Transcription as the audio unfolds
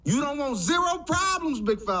You don't want zero problems,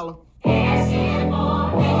 big fella. Yup.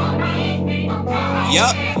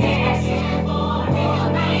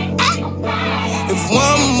 If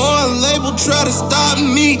one more label try to stop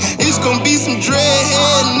me, it's gonna be some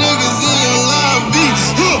dreadhead niggas in your lobby.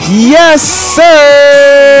 Yes, sir.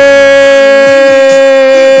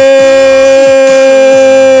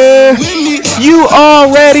 You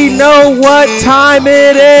already know what time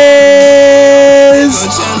it is.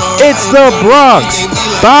 It's the Bronx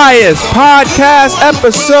Bias Podcast,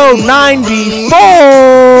 episode 94.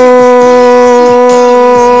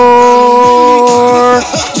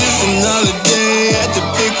 Just another day at the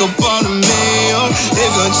pick up on the mail. They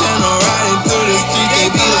gon' channel riding through the street,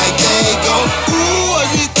 they be like, there you go. Ooh, I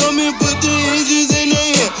just come and put the hinges in their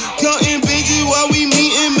hand. Counting bitches while we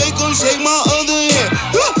meet and make them shake my other hand.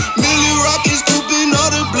 Millie rockin', scooping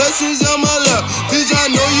all the blessings on my lap. Bitch,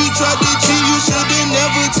 I know you tried to cheat, you should've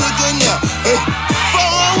never took a nap. Hey,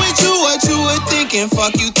 fall with you, what you were thinking,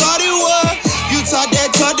 fuck you thought it was. You talk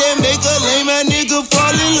that make a lame ass nigga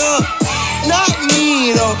fall in love. Not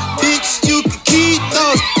me though, bitch, you can keep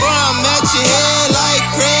those. Or I'm at your head like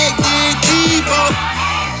Craig did Debo.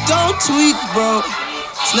 Don't tweak, bro,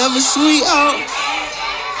 it's never sweet out.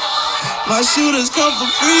 My shooters come for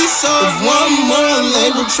free, so if one more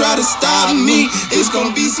label try to stop me, it's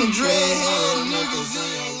gonna be some dreadhead niggas in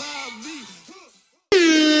your lobby.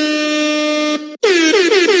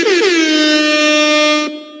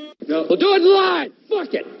 No, we'll do it live.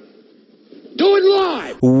 Fuck it. Do it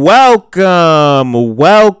live. Welcome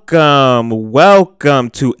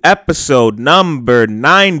to episode number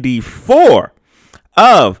 94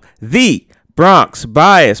 of the Bronx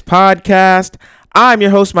Bias Podcast. I'm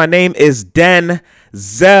your host. My name is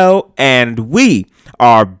Denzel, and we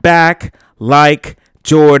are back like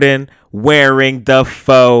Jordan wearing the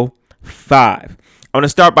faux 5. I want to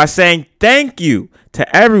start by saying thank you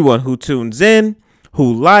to everyone who tunes in,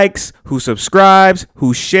 who likes, who subscribes,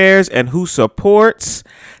 who shares, and who supports.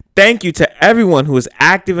 Thank you to everyone who is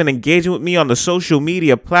active and engaging with me on the social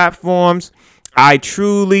media platforms. I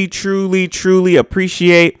truly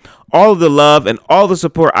appreciate all of the love and all the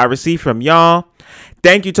support I receive from y'all.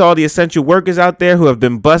 Thank you to all the essential workers out there who have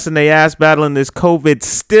been busting their ass battling this COVID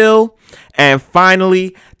still. And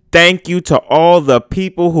finally, thank you to all the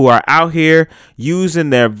people who are out here using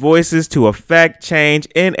their voices to affect change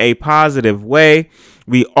in a positive way.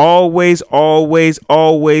 We always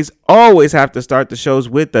have to start the shows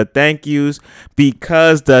with the thank yous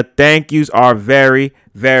because the thank yous are very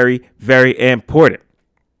important.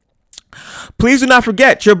 Please do not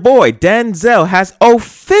forget, your boy Denzel has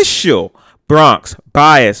official Bronx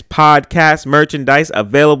Bias Podcast merchandise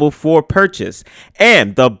available for purchase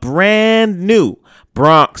and the brand new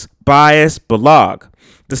Bronx Bias blog.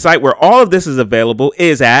 The site where all of this is available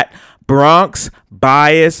is at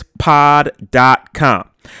bronxbiaspod.com.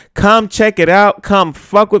 Come check it out. Come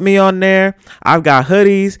fuck with me on there. I've got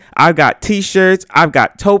hoodies, I've got t-shirts, I've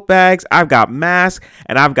got tote bags, I've got masks,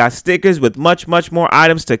 and I've got stickers with much more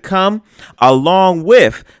items to come, along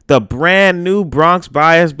with the brand new Bronx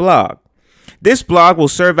Bias blog. This blog will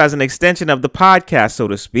serve as an extension of the podcast, so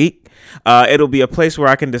to speak. It'll be a place where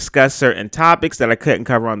I can discuss certain topics that I couldn't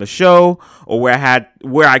cover on the show, or where I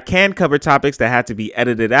can cover topics that had to be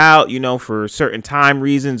edited out, for certain time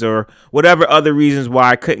reasons or whatever other reasons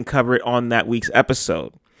why I couldn't cover it on that week's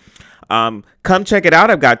episode. Come check it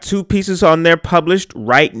out. I've got 2 pieces on there published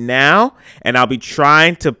right now, and I'll be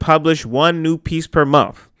trying to publish 1 new piece per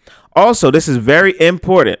month. Also, this is very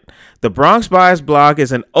important. The Bronx Bias blog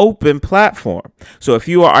is an open platform. So if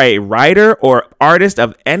you are a writer or artist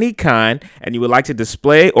of any kind and you would like to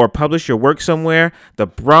display or publish your work somewhere, the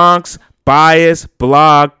Bronx Bias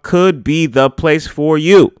blog could be the place for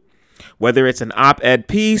you. Whether it's an op-ed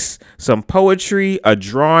piece, some poetry, a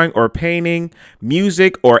drawing or painting,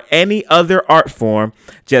 music, or any other art form,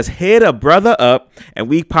 just hit a brother up and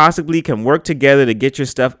we possibly can work together to get your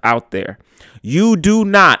stuff out there. You do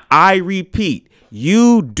not, I repeat,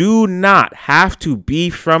 you do not have to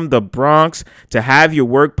be from the Bronx to have your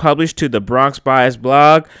work published to the Bronx Bias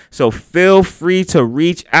blog, so feel free to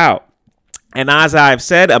reach out. And as I've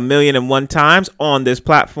said 1,000,001 times on this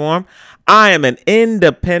platform, I am an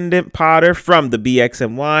independent potter from the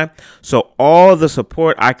BXNY, so all the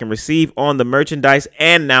support I can receive on the merchandise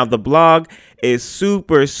and now the blog is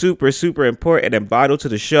super important and vital to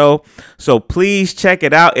the show. So please check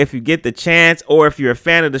it out if you get the chance, or if you're a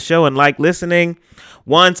fan of the show and like listening.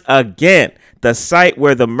 Once again, the site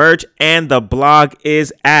where the merch and the blog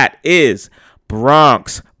is at is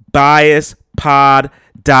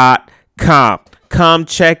bronxbiaspod.com. Come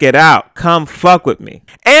check it out. Come fuck with me.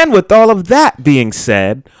 And with all of that being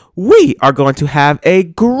said, We are going to have a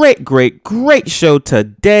great show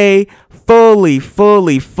today. Fully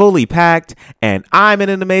packed. And I'm in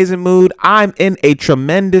an amazing mood. I'm in a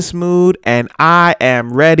tremendous mood. And I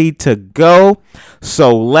am ready to go.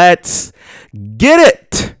 So let's get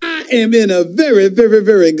it. I am in a very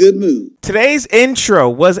good mood. Today's intro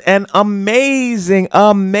was an amazing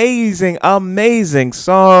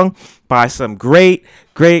song by some great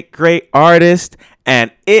artist.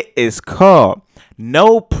 And it is called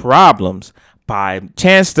No Problems by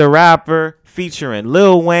Chance the Rapper featuring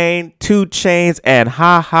Lil Wayne, 2 Chainz, and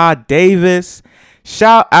HaHa Davis.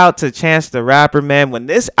 Shout out to Chance the Rapper, man. When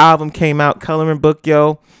this album came out, Coloring Book,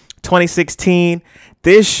 2016,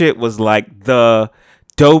 this shit was like the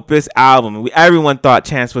dopest album. Everyone thought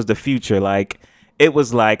Chance was the future. Like, it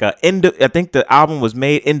was like I think the album was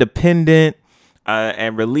made independent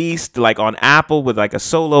and released like on Apple with like a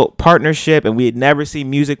solo partnership, and we had never seen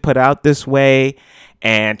music put out this way.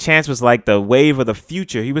 And Chance was like the wave of the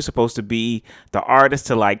future. He was supposed to be the artist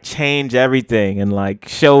to like change everything and like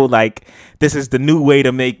show like this is the new way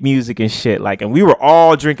to make music and shit. Like, and we were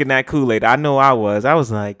all drinking that Kool-Aid. I know I was. I was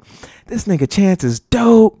like, this nigga Chance is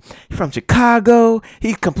dope. He's from Chicago.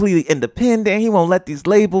 He's completely independent. He won't let these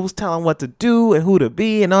labels tell him what to do and who to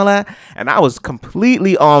be and all that. And I was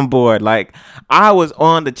completely on board. Like, I was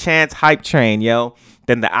on the Chance hype train, yo.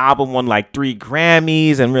 Then the album won like 3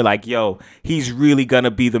 Grammys, and we're like, yo, he's really gonna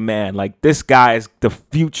be the man. Like, this guy is the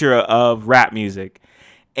future of rap music.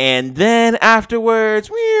 And then afterwards,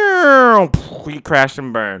 he crashed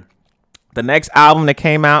and burned. The next album that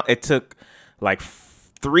came out, it took like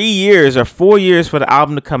 3 years or 4 years for the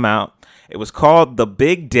album to come out. It was called The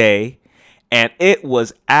Big Day, and it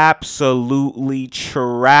was absolutely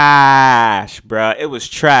trash, bruh. It was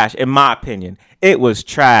trash, in my opinion. It was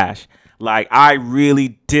trash. Like, I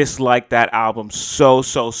really disliked that album so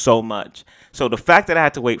much. So the fact that I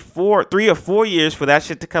had to wait 3 or 4 years for that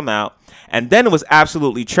shit to come out, and then it was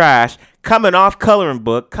absolutely trash, coming off Coloring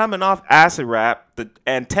Book, coming off Acid Rap,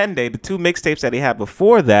 and 10 Day, the 2 mixtapes that he had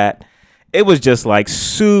before that, it was just like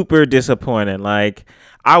super disappointing. Like,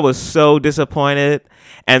 I was so disappointed.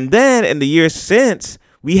 And then in the years since,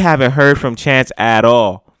 we haven't heard from Chance at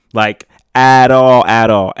all. Like, at all.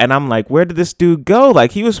 And I'm like, where did this dude go?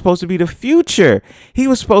 Like, he was supposed to be the future. He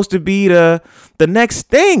was supposed to be the next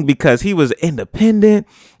thing, because he was independent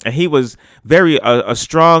and he was very a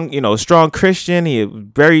strong Christian. He was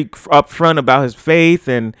very upfront about his faith,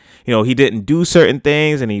 and he didn't do certain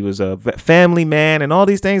things, and he was a family man and all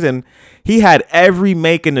these things, and he had every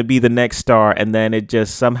making to be the next star, and then it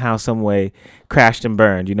just somehow, some way crashed and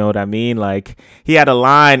burned. You know what I mean? Like, he had a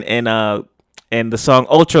line in the song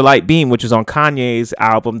Ultra Light Beam, which was on Kanye's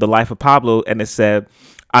album The Life of Pablo, and it said,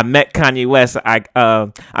 I met Kanye West. I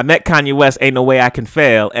met Kanye West. Ain't no way I can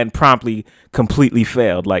fail, and promptly completely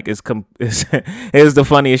failed. Like, it's the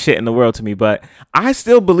funniest shit in the world to me. But I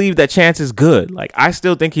still believe that Chance is good. Like, I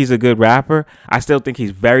still think he's a good rapper. I still think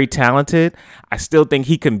he's very talented. I still think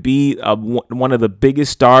he can be one of the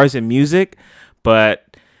biggest stars in music.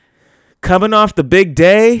 But coming off The Big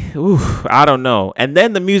Day, I don't know. And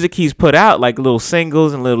then the music he's put out, like little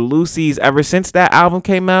singles and little Lucy's, ever since that album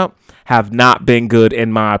came out, have not been good,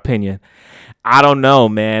 in my opinion. I don't know,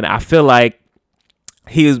 man. I feel like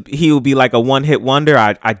he will be like a one-hit wonder.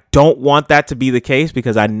 I don't want that to be the case,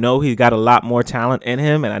 because I know he's got a lot more talent in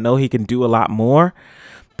him, and I know he can do a lot more.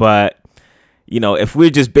 But, if we're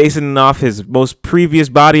just basing it off his most previous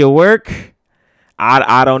body of work,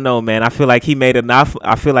 I don't know, man. I feel like he made enough.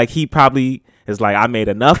 I feel like he probably is like, I made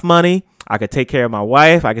enough money. I could take care of my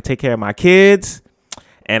wife. I could take care of my kids,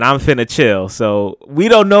 and I'm finna chill. So we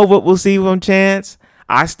don't know what we'll see from Chance.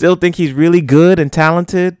 I still think he's really good and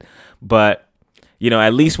talented, but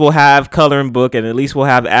at least we'll have Coloring Book, and at least we'll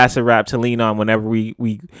have Acid Rap to lean on whenever we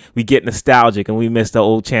get nostalgic and we miss the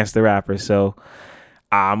old Chance the Rapper. So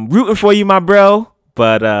I'm rooting for you, my bro.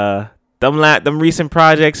 But them recent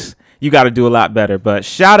projects, you got to do a lot better. But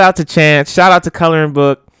shout out to Chance, shout out to Coloring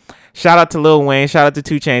Book, shout out to Lil Wayne, shout out to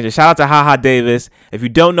 2 Chainz, and shout out to HaHa Davis. If you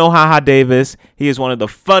don't know HaHa Davis, he is one of the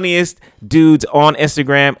funniest dudes on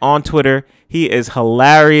Instagram, on Twitter. He is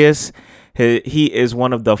hilarious. He is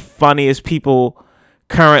one of the funniest people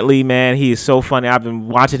currently, man. He is so funny. I've been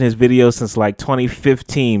watching his videos since like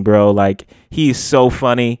 2015, bro. Like, he's so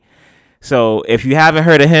funny. So if you haven't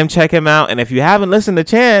heard of him, check him out. And if you haven't listened to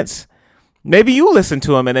Chance, maybe you listen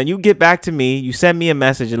to him, and then you get back to me. You send me a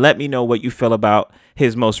message and let me know what you feel about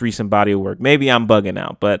his most recent body of work. Maybe I'm bugging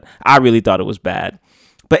out, but I really thought it was bad.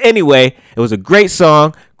 But anyway, it was a great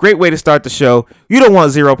song. Great way to start the show. You don't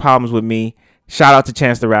want zero problems with me. Shout out to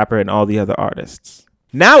Chance the Rapper and all the other artists.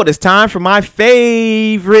 Now it is time for my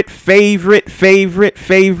favorite segment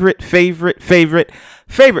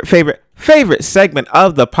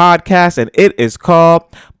of the podcast, and it is called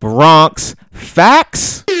Bronx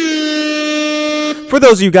Facts. For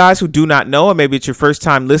those of you guys who do not know, or maybe it's your first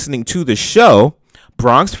time listening to the show,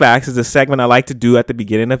 Bronx Facts is a segment I like to do at the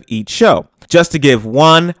beginning of each show, just to give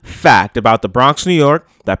one fact about the Bronx, New York,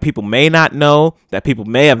 that people may not know, that people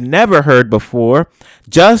may have never heard before,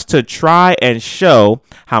 just to try and show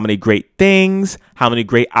how many great things, how many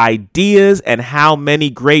great ideas, and how many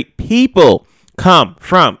great people come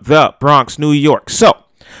from the Bronx, New York. So,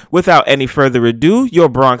 without any further ado, your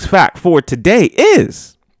Bronx fact for today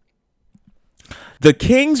is: the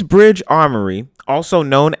Kingsbridge Armory, also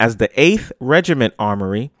known as the 8th Regiment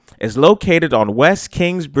Armory, is located on West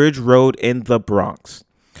Kingsbridge Road in the Bronx.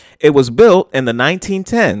 It was built in the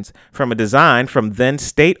 1910s from a design from then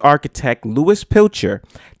state architect Louis Pilcher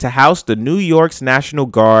to house the New York's National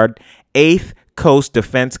Guard 8th Coast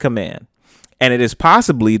Defense Command, and it is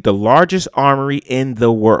possibly the largest armory in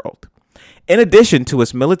the world. In addition to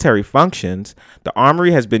its military functions, the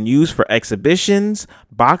armory has been used for exhibitions,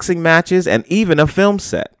 boxing matches, and even a film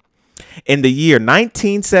set. In the year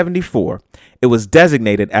 1974, it was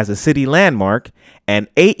designated as a city landmark, and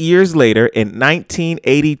 8 years later, in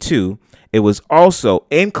 1982, it was also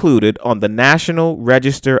included on the National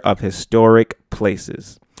Register of Historic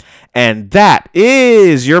Places. And that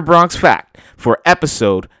is your Bronx Fact for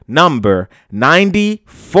episode number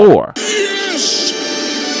 94.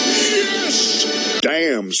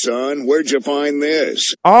 Damn, son, where'd you find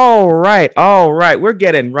this? All right. We're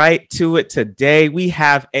getting right to it today. We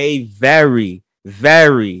have a very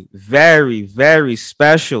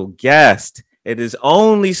special guest. It is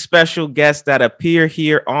only special guests that appear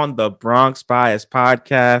here on the Bronx Bias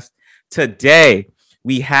podcast. Today,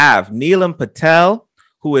 we have Neelam Patel,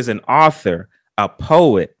 who is an author, a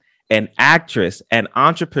poet, an actress, and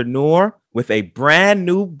entrepreneur with a brand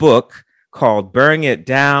new book called Burning It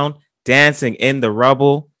Down, Dancing in the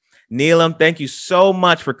Rubble. Neelam, thank you so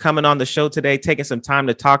much for coming on the show today, taking some time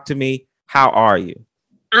to talk to me. How are you?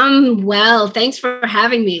 I'm well. Thanks for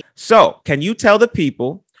having me. So, can you tell the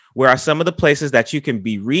people where are some of the places that you can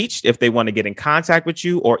be reached if they want to get in contact with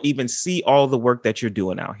you or even see all the work that you're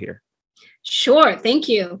doing out here? Sure. Thank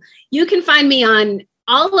you. You can find me on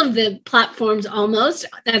all of the platforms almost.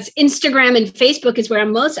 That's Instagram and Facebook is where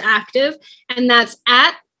I'm most active. And that's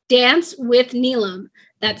at Dance with Neelam.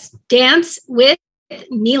 That's Dance with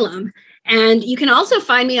Neelam. And you can also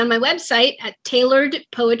find me on my website at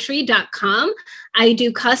tailoredpoetry.com. I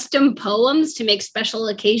do custom poems to make special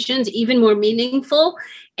occasions even more meaningful.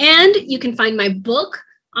 And you can find my book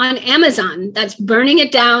on Amazon. That's Burning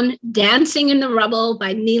It Down, Dancing in the Rubble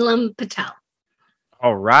by Neelam Patel.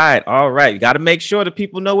 All right. You got to make sure that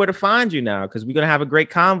people know where to find you now, because we're going to have a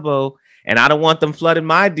great convo. And I don't want them flooding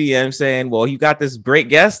my DM saying, well, you got this great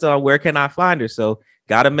guest on. Where can I find her? So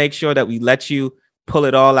got to make sure that we let you pull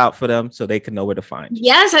it all out for them so they can know where to find you.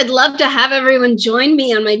 Yes, I'd love to have everyone join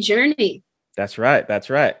me on my journey. That's right.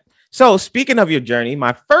 So speaking of your journey,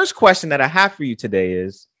 my first question that I have for you today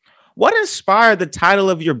is, what inspired the title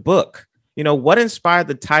of your book? You know, what inspired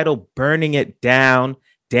the title Burning It Down,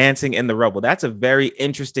 Dancing in the Rubble? That's a very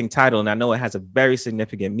interesting title, and I know it has a very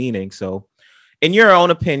significant meaning. So in your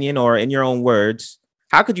own opinion or in your own words,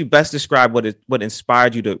 how could you best describe what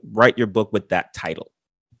inspired you to write your book with that title?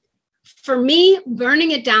 For me,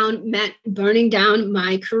 burning it down meant burning down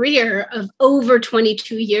my career of over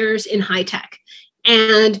 22 years in high tech.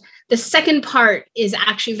 And the second part is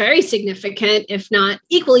actually very significant, if not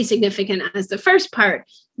equally significant as the first part,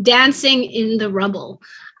 dancing in the rubble.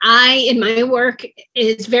 In my work,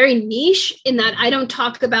 is very niche in that I don't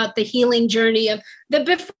talk about the healing journey of the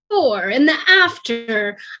before and the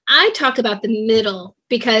after. I talk about the middle,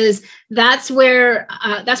 because that's where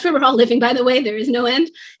we're all living, by the way. There is no end.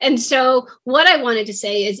 And so what I wanted to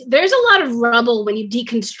say is there's a lot of rubble when you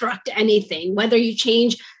deconstruct anything, whether you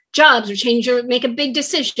change jobs or make a big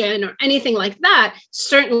decision or anything like that,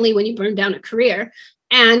 certainly when you burn down a career.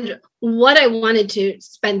 And what I wanted to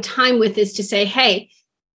spend time with is to say, hey,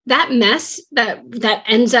 that mess that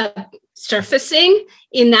ends up surfacing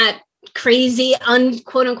in that crazy,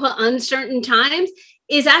 quote unquote, uncertain times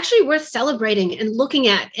is actually worth celebrating and looking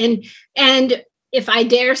at. And if I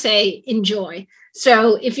dare say, enjoy.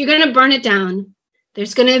 So if you're going to burn it down,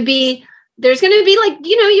 there's going to be like,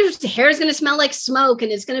 your hair is going to smell like smoke,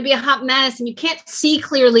 and it's going to be a hot mess, and you can't see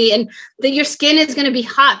clearly, and your skin is going to be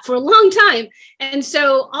hot for a long time. And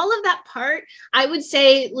so all of that part, I would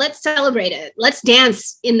say, let's celebrate it. Let's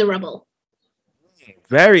dance in the rubble.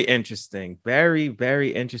 Very interesting. Very,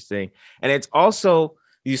 very interesting. And it's also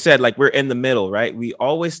you said like we're in the middle, right? We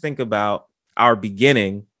always think about our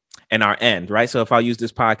beginning and our end, right? So if I use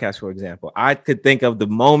this podcast, for example, I could think of the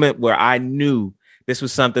moment where I knew this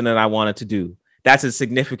was something that I wanted to do. That's a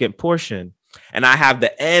significant portion. And I have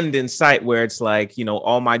the end in sight where it's like, you know,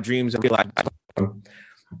 all my dreams are like,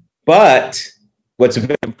 but what's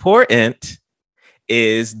important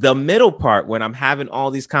is the middle part when I'm having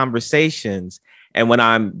all these conversations and when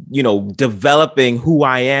I'm, you know, developing who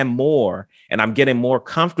I am more and I'm getting more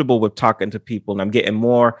comfortable with talking to people and I'm getting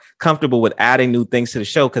more comfortable with adding new things to the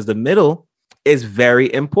show because the middle is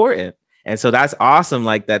very important. And so that's awesome.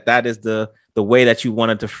 Like that is the way that you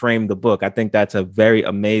wanted to frame the book. I think that's a very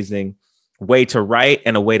amazing way to write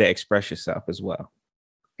and a way to express yourself as well.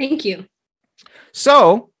 Thank you.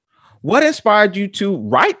 So what inspired you to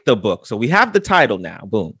write the book? So we have the title now.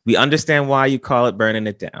 Boom. We understand why you call it Burning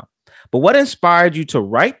It Down. But what inspired you to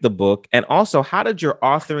write the book? And also, how did your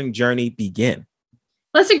authoring journey begin?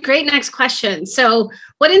 Well, that's a great next question. So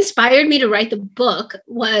what inspired me to write the book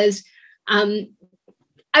was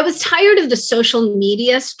I was tired of the social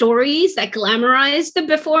media stories that glamorize the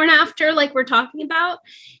before and after, like we're talking about.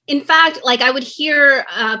 In fact, like I would hear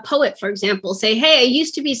a poet, for example, say, hey, I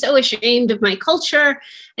used to be so ashamed of my culture.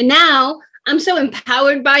 And now I'm so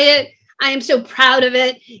empowered by it. I am so proud of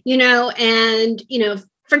it, you know, and, you know,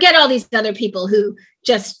 forget all these other people who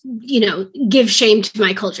just, you know, give shame to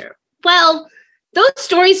my culture. Well, those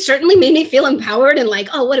stories certainly made me feel empowered and like,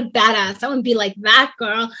 oh, what a badass. I want to be like that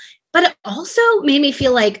girl. But it also made me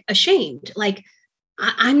feel like ashamed, like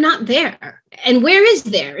I'm not there. And where is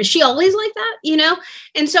there? Is she always like that? You know?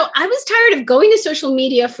 And so I was tired of going to social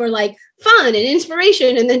media for like fun and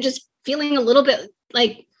inspiration and then just feeling a little bit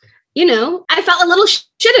like, you know, I felt a little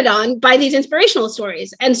shitted on by these inspirational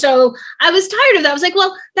stories. And so I was tired of that. I was like,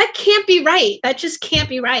 well, that can't be right. That just can't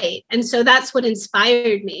be right. And so that's what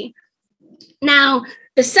inspired me. Now,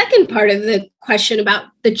 the second part of the question about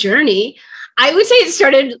the journey, I would say it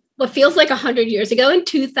started what feels like 100 years ago in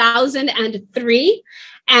 2003.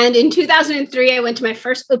 And in 2003, I went to my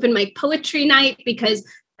first open mic poetry night because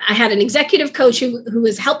I had an executive coach who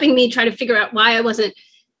was helping me try to figure out why I wasn't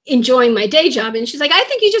enjoying my day job. And she's like, I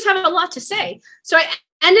think you just have a lot to say. So I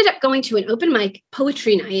ended up going to an open mic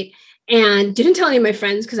poetry night and didn't tell any of my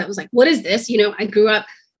friends because I was like, what is this? You know, I grew up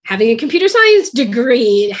having a computer science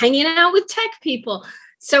degree, hanging out with tech people.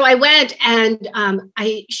 So I went and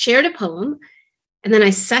I shared a poem and then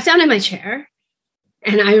I sat down in my chair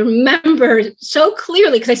and I remember so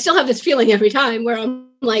clearly, because I still have this feeling every time where I'm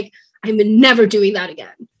like, I'm never doing that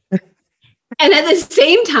again. And at the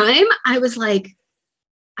same time, I was like,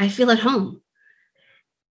 I feel at home.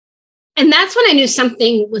 And that's when I knew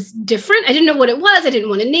something was different. I didn't know what it was. I didn't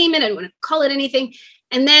want to name it. I didn't want to call it anything.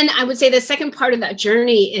 And then I would say the second part of that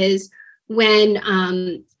journey is when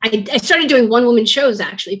I started doing one-woman shows,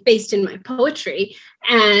 actually, based in my poetry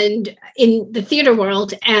and in the theater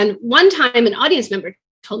world. And one time an audience member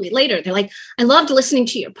told me later, they're like, I loved listening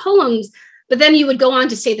to your poems, but then you would go on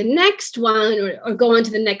to say the next one or go on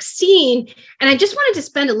to the next scene. And I just wanted to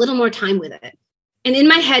spend a little more time with it. And in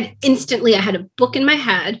my head, instantly, I had a book in my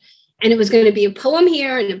head, and it was going to be a poem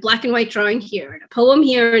here and a black and white drawing here and a poem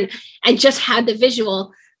here. And I just had the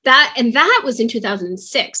visual that was in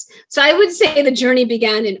 2006. So I would say the journey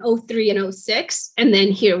began in 03 and 06, and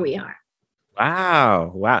then here we are.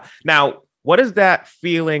 Wow. Now, what is that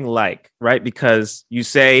feeling like, right? Because you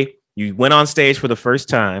say you went on stage for the first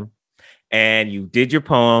time and you did your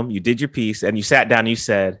poem, you did your piece, and you sat down and you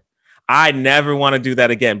said, I never want to do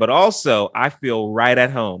that again. But also, I feel right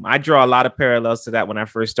at home. I draw a lot of parallels to that when I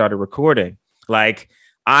first started recording. Like,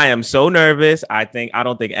 I am so nervous. I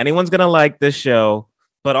don't think anyone's going to like this show.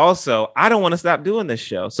 But also, I don't want to stop doing this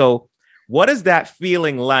show. So what is that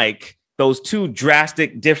feeling like? Those two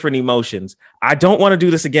drastic, different emotions. I don't want to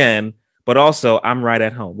do this again, but also I'm right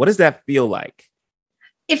at home. What does that feel like?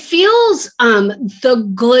 It feels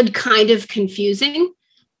the good kind of confusing.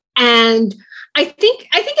 And I think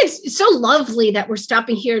it's so lovely that we're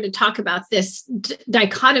stopping here to talk about this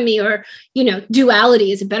dichotomy or, you know,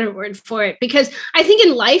 duality is a better word for it. Because I think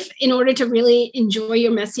in life, in order to really enjoy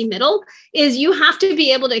your messy middle, is you have to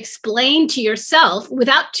be able to explain to yourself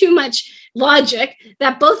without too much logic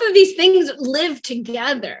that both of these things live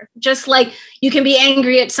together. Just like you can be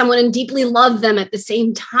angry at someone and deeply love them at the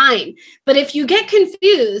same time. But if you get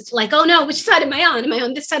confused, like, oh no, which side am I on? Am I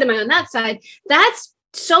on this side? Am I on that side? That's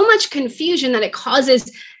so much confusion that it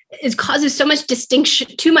causes so much distinction,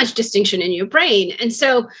 too much distinction in your brain. And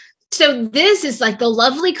so this is like the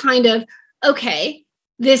lovely kind of, okay,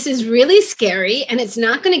 this is really scary and it's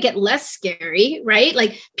not going to get less scary, right?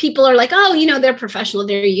 Like people are like, oh, they're professional,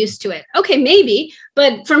 they're used to it. Okay, maybe.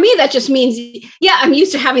 But for me, that just means, yeah, I'm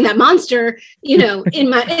used to having that monster, in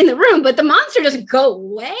the room, but the monster doesn't go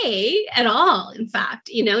away at all. In fact,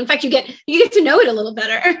 you get to know it a little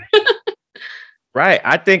better. Right.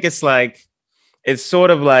 I think it's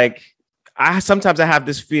sort of like, sometimes I have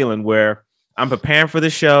this feeling where I'm preparing for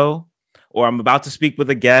the show or I'm about to speak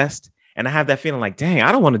with a guest. And I have that feeling like, dang,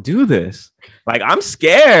 I don't want to do this. Like, I'm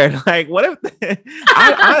scared. Like, what if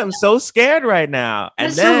I am so scared right now?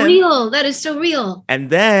 And so real. That is so real. And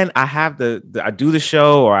then I have I do the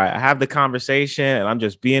show or I have the conversation and I'm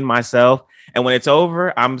just being myself. And when it's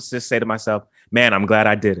over, I'm just say to myself, man, I'm glad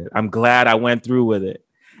I did it. I'm glad I went through with it.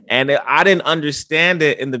 And I didn't understand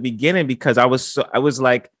it in the beginning because I was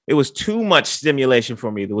like, it was too much stimulation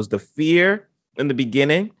for me. There was the fear in the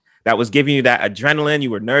beginning that was giving you that adrenaline.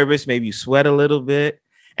 You were nervous. Maybe you sweat a little bit.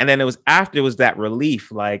 And then it was that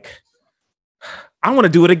relief. Like, I want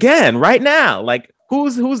to do it again right now. Like,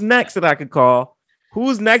 who's next that I could call?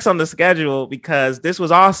 Who's next on the schedule? Because this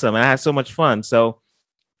was awesome. And I had so much fun. So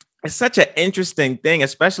it's such an interesting thing,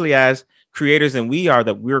 especially as creators. And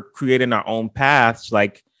we're creating our own paths.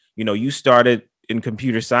 Like, you started in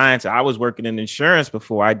computer science. I was working in insurance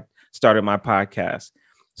before I started my podcast.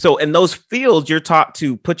 So in those fields, you're taught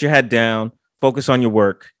to put your head down, focus on your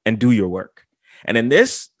work, and do your work. And in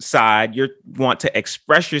this side, you want to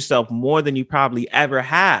express yourself more than you probably ever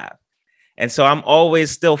have. And so I'm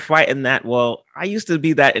always still fighting that. Well, I used to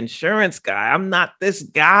be that insurance guy. I'm not this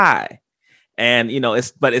guy. And,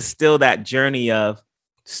 it's still that journey of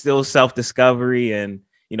still self-discovery and,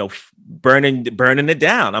 burning it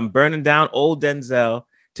down. I'm burning down old Denzel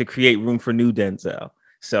to create room for new Denzel.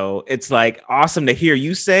 So it's like awesome to hear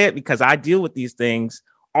you say it because I deal with these things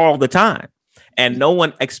all the time and no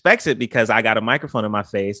one expects it because I got a microphone in my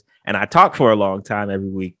face and I talk for a long time every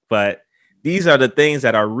week. But these are the things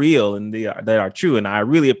that are real and that are true. And I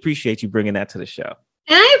really appreciate you bringing that to the show.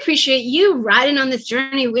 And I appreciate you riding on this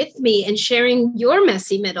journey with me and sharing your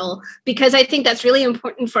messy middle, because I think that's really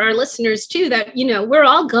important for our listeners too, that, we're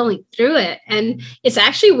all going through it and it's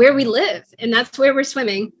actually where we live and that's where we're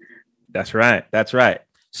swimming. That's right. That's right.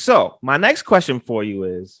 So my next question for you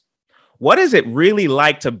is, what is it really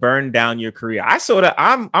like to burn down your career?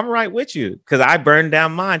 I'm right with you because I burned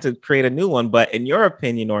down mine to create a new one. But in your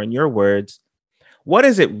opinion or in your words, what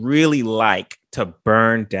is it really like to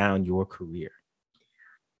burn down your career?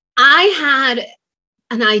 I had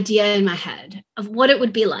an idea in my head of what it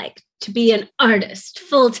would be like to be an artist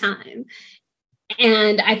full time.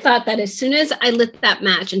 And I thought that as soon as I lit that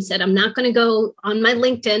match and said, I'm not going to go on my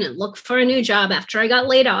LinkedIn and look for a new job after I got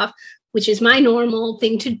laid off, which is my normal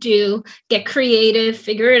thing to do, get creative,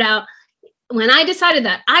 figure it out. When I decided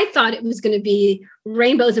that, I thought it was going to be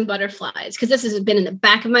rainbows and butterflies because this has been in the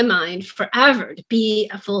back of my mind forever to be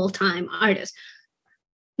a full-time artist.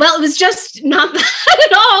 Well, it was just not that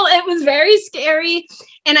at all. It was very scary.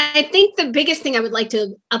 And I think the biggest thing I would like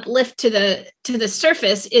to uplift to the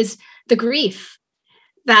surface is the grief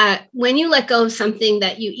that when you let go of something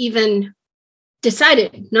that you even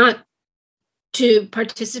decided not to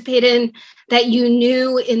participate in, that you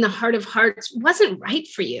knew in the heart of hearts wasn't right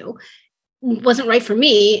for you, wasn't right for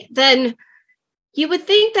me, then you would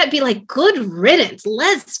think that'd be like, good riddance,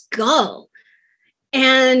 let's go.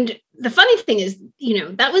 And the funny thing is,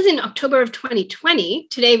 that was in October of 2020.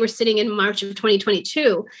 Today we're sitting in March of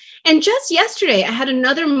 2022. And just yesterday, I had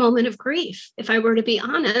another moment of grief, if I were to be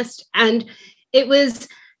honest. And it was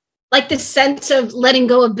like this sense of letting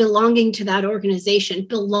go of belonging to that organization,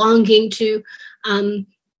 belonging to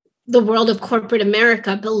the world of corporate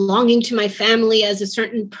America, belonging to my family as a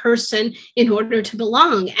certain person in order to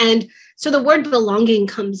belong. And so the word belonging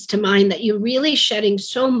comes to mind, that you're really shedding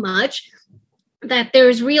so much that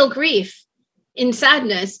there's real grief in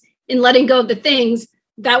sadness in letting go of the things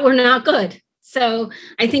that were not good. So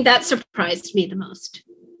I think that surprised me the most.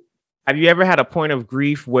 Have you ever had a point of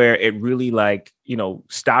grief where it really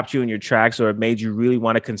stopped you in your tracks, or it made you really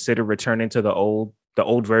want to consider returning to the old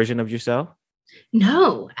version of yourself?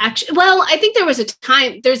 No, actually. Well, I think there was a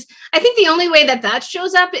time I think the only way that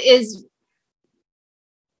shows up is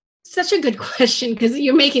such a good question because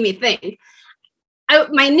you're making me think.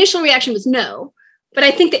 My initial reaction was no, but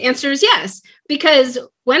I think the answer is yes, because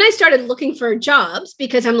when I started looking for jobs,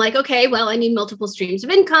 because I'm like, okay, well, I need multiple streams of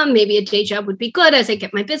income. Maybe a day job would be good as I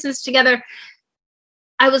get my business together.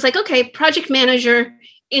 I was like, okay, project manager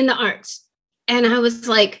in the arts. And I was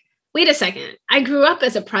like, wait a second, I grew up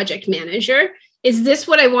as a project manager. Is this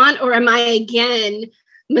what I want? Or am I again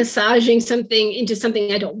massaging something into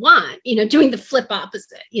something I don't want, doing the flip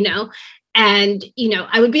opposite, And,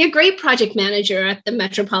 I would be a great project manager at the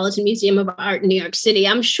Metropolitan Museum of Art in New York City.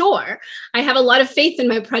 I'm sure. I have a lot of faith in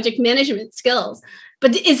my project management skills.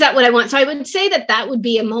 But is that what I want? So I would say that would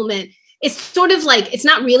be a moment. It's sort of like, it's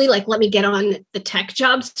not really like, let me get on the tech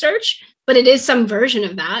job search, but it is some version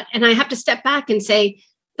of that. And I have to step back and say,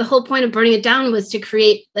 the whole point of burning it down was to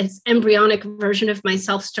create this embryonic version of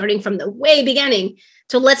myself, starting from the way beginning.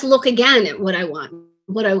 So let's look again at what I want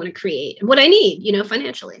to create and what I need,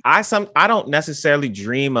 financially. I don't necessarily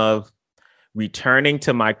dream of returning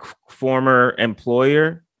to my former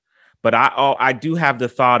employer, but I do have the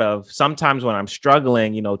thought of sometimes when I'm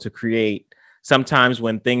struggling, to create, sometimes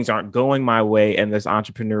when things aren't going my way in this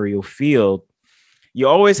entrepreneurial field, you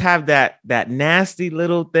always have that nasty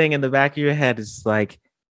little thing in the back of your head. It's like,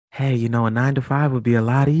 hey, a 9-to-5 would be a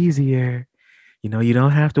lot easier. You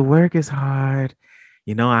don't have to work as hard.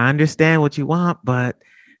 I understand what you want, but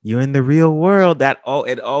you're in the real world.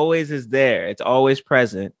 It always is there. It's always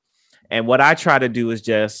present. And what I try to do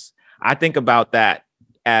is I think about that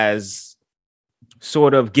as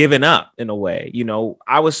sort of giving up in a way.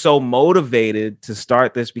 I was so motivated to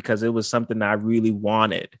start this because it was something that I really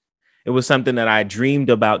wanted. It was something that I dreamed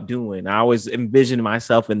about doing. I always envisioned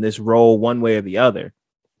myself in this role one way or the other.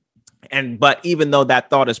 But even though that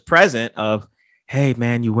thought is present of, hey,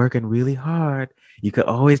 man, you're working really hard, you could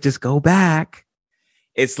always just go back.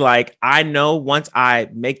 It's like, I know once I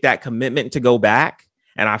make that commitment to go back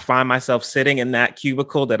and I find myself sitting in that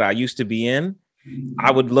cubicle that I used to be in,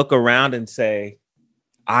 I would look around and say,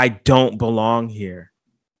 I don't belong here.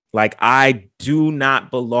 Like, I do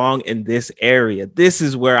not belong in this area. This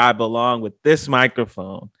is where I belong with this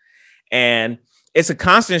microphone. And it's a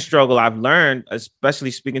constant struggle. I've learned,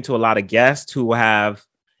 especially speaking to a lot of guests who have,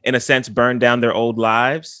 in a sense, burned down their old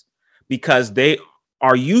lives because they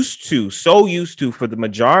are so used to, for the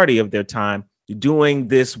majority of their time, doing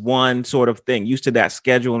this one sort of thing, used to that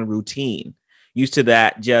schedule and routine, used to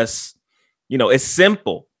that just, it's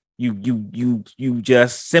simple. You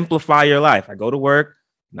just simplify your life. I go to work,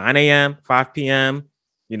 9 a.m., 5 p.m.,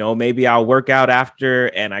 maybe I'll work out after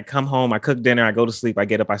and I come home, I cook dinner, I go to sleep, I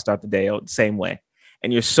get up, I start the day the same way.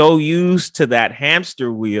 And you're so used to that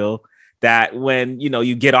hamster wheel that when,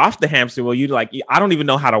 you get off the hamster wheel, you're like, I don't even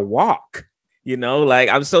know how to walk, like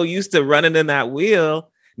I'm so used to running in that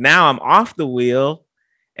wheel. Now I'm off the wheel.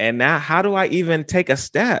 And now how do I even take a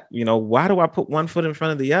step? Why do I put one foot in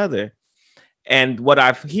front of the other? And what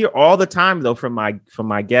I hear all the time, though, from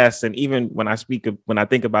my guests, and even when I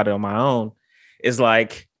think about it on my own, is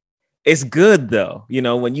like, it's good, though.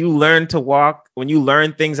 When you learn to walk, when you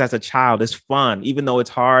learn things as a child, it's fun, even though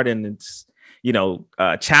it's hard and it's,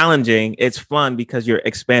 challenging. It's fun because you're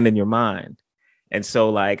expanding your mind. And so,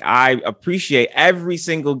 like, I appreciate every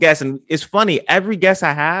single guest. And it's funny, every guest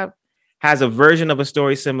I have has a version of a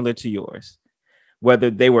story similar to yours,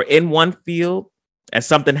 whether they were in one field and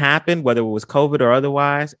something happened, whether it was COVID or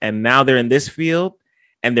otherwise, and now they're in this field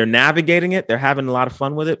and they're navigating it. They're having a lot of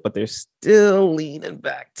fun with it, but they're still leaning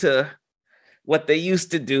back to what they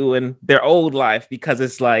used to do in their old life because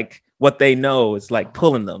it's like what they know is like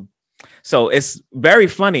pulling them. So it's very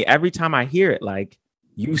funny. Every time I hear it, like,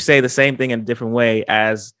 you say the same thing in a different way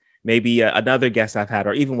as maybe another guest I've had,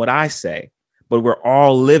 or even what I say, but we're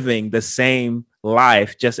all living the same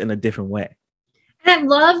life, just in a different way. And I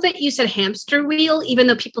love that you said hamster wheel, even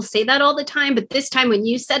though people say that all the time. But this time when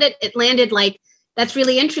you said it, it landed like, that's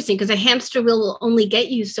really interesting because a hamster wheel will only get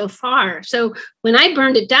you so far. So when I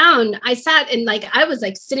burned it down, I sat and I was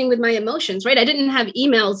like sitting with my emotions, right? I didn't have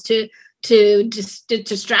emails to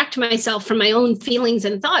distract myself from my own feelings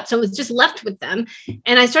and thoughts. So I was just left with them.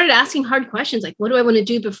 And I started asking hard questions like, what do I want to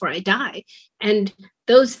do before I die? And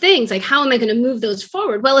those things, like, how am I going to move those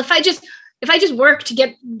forward? Well, if I just work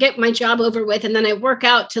to get my job over with, and then I work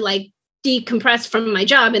out to like decompress from my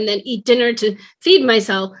job and then eat dinner to feed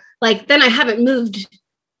myself, like, then I haven't moved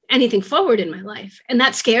anything forward in my life. And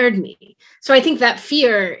that scared me. So I think that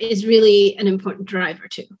fear is really an important driver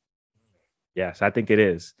too. Yes, I think it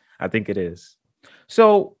is.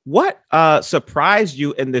 So what surprised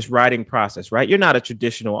you in this writing process, right? You're not a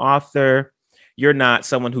traditional author. You're not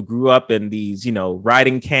someone who grew up in these,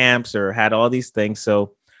 writing camps or had all these things.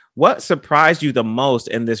 So what surprised you the most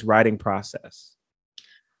in this writing process?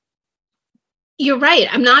 You're right.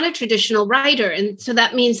 I'm not a traditional writer. And so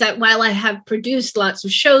that means that while I have produced lots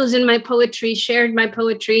of shows in my poetry, shared my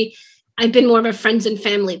poetry, I've been more of a friends and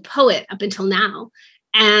family poet up until now.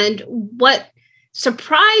 And what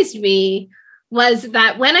surprised me was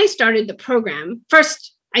that when I started the program,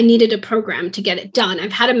 first, I needed a program to get it done.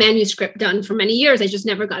 I've had a manuscript done for many years. I just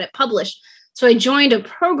never got it published. So I joined a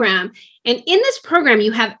program. And in this program,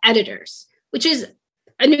 you have editors, which is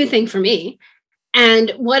a new thing for me.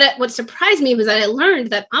 And what surprised me was that I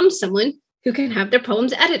learned that I'm someone who can have their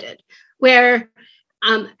poems edited, where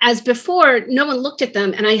as before, no one looked at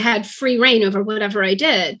them and I had free reign over whatever I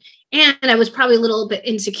did. And I was probably a little bit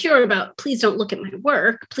insecure about, please don't look at my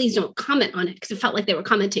work. Please don't comment on it, because it felt like they were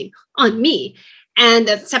commenting on me. And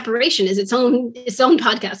that separation is its own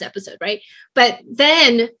podcast episode, right? But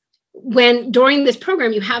then when during this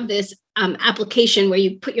program, you have this application where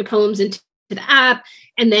you put your poems into the app,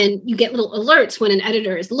 and then you get little alerts when an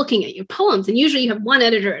editor is looking at your poems. And usually you have one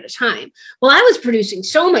editor at a time. Well, I was producing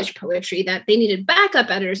so much poetry that they needed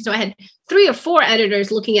backup editors. So I had 3 or 4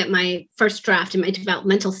 editors looking at my first draft in my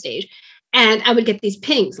developmental stage. And I would get these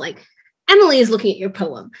pings like, Emily is looking at your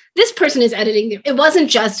poem. This person is editing. It wasn't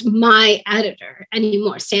just my editor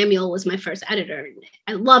anymore. Samuel was my first editor.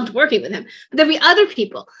 I loved working with him. But there'd be other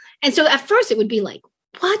people. And so at first it would be like,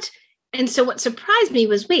 what? And so what surprised me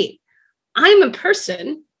was, wait, I'm a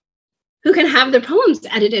person who can have their poems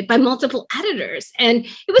edited by multiple editors. And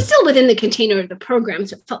it was still within the container of the program,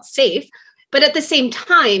 so it felt safe. But at the same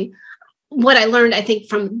time, what I learned, I think,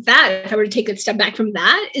 from that, if I were to take a step back from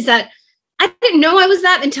that, is that I didn't know I was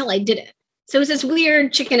that until I did it. So it was this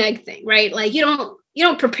weird chicken egg thing, right? Like you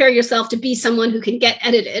don't prepare yourself to be someone who can get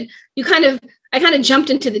edited. I kind of jumped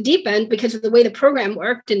into the deep end because of the way the program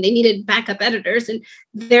worked, and they needed backup editors, and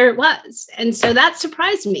there it was. And so that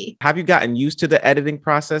surprised me. Have you gotten used to the editing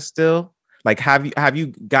process still? Like, have you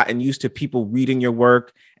gotten used to people reading your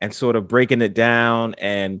work and sort of breaking it down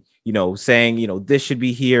and, saying, this should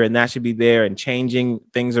be here and that should be there and changing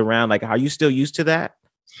things around? Like, are you still used to that?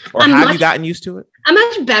 Or have you gotten used to it? I'm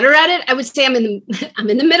much better at it. I would say I'm in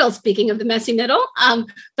the middle, speaking of the messy middle.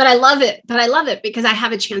 But I love it. Because I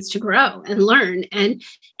have a chance to grow and learn and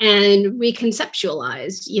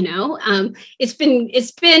reconceptualize, it's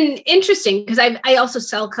been interesting because I also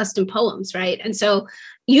sell custom poems. Right. And so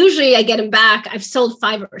usually I get them back. I've sold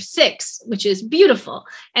 5 or 6, which is beautiful.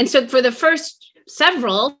 And so for the first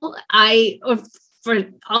several, or for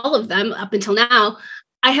all of them up until now,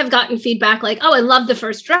 I have gotten feedback like, oh, I love the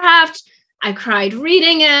first draft. I cried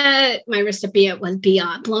reading it. My recipient was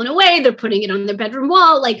beyond blown away. They're putting it on their bedroom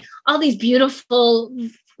wall, like all these beautiful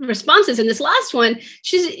responses. And this last one,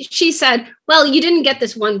 she said, well, you didn't get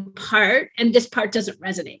this one part and this part doesn't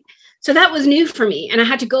resonate. So that was new for me. And I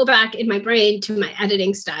had to go back in my brain to my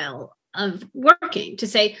editing style of working to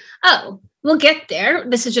say, oh, we'll get there.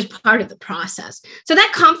 This is just part of the process. So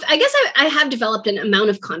that I guess I have developed an amount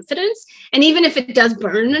of confidence. And even if it does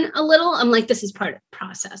burn a little, I'm like, this is part of the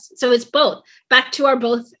process. So it's both, back to our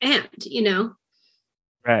both and,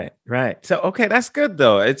 Right. So, okay, that's good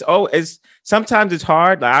though. Sometimes it's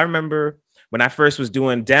hard. Like, I remember when I first was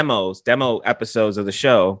doing demo episodes of the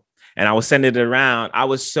show and I was sending it around, I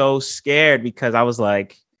was so scared because I was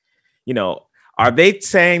like, are they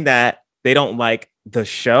saying that they don't like the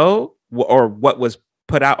show or what was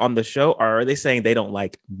put out on the show? Or are they saying they don't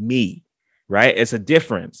like me? Right. It's a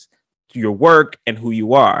difference to your work and who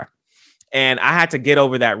you are. And I had to get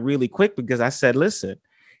over that really quick because I said, listen,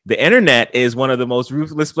 the internet is one of the most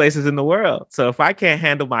ruthless places in the world. So if I can't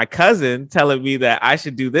handle my cousin telling me that I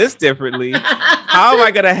should do this differently, how am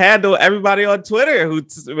I going to handle everybody on Twitter who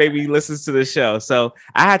maybe listens to the show? So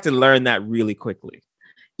I had to learn that really quickly.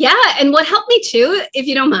 Yeah. And what helped me too, if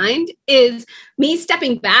you don't mind, is me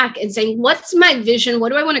stepping back and saying, what's my vision? What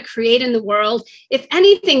do I want to create in the world? If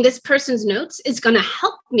anything, this person's notes is going to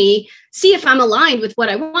help me see if I'm aligned with what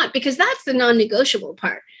I want, because that's the non-negotiable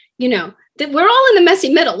part, that we're all in the messy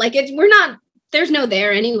middle. Like there's no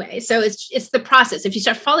there anyway. So it's the process. If you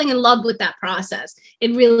start falling in love with that process,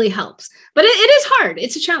 it really helps. But it is hard.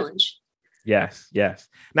 It's a challenge. Yes.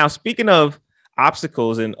 Now, speaking of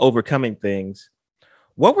obstacles and overcoming things,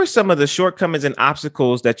 what were some of the shortcomings and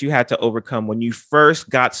obstacles that you had to overcome when you first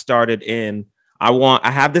got started in,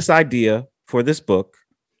 I have this idea for this book.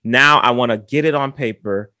 Now I want to get it on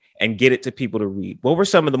paper and get it to people to read. What were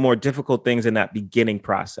some of the more difficult things in that beginning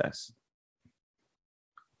process?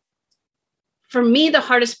 For me, the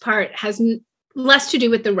hardest part has less to do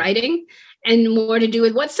with the writing and more to do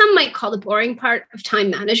with what some might call the boring part of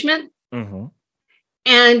time management. Mm-hmm.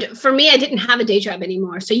 And for me, I didn't have a day job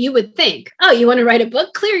anymore. So you would think, oh, you want to write a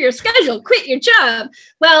book? Clear your schedule, quit your job.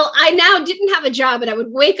 Well, I now didn't have a job, and I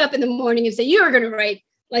would wake up in the morning and say, you are going to write,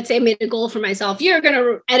 let's say I made a goal for myself. You're going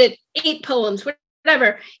to edit 8 poems,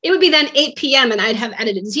 whatever. It would be then 8 p.m. and I'd have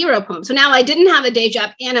edited 0 poems. So now I didn't have a day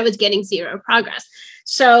job and I was getting 0 progress.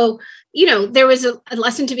 So, there was a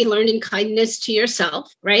lesson to be learned in kindness to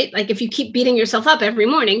yourself, right? Like if you keep beating yourself up every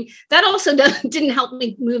morning, that also didn't help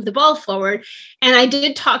me move the ball forward. And I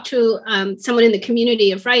did talk to someone in the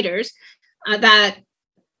community of writers that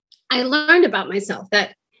I learned about myself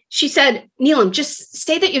that she said, Neelam, just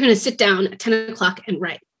say that you're going to sit down at 10 o'clock and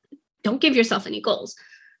write. Don't give yourself any goals.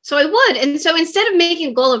 So I would. And so instead of making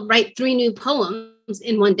a goal of write 3 new poems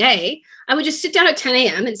in one day, I would just sit down at 10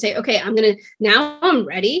 a.m. and say, okay, now I'm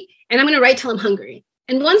ready and I'm going to write till I'm hungry.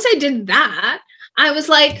 And once I did that, I was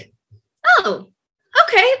like, oh,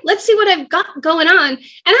 okay, let's see what I've got going on. And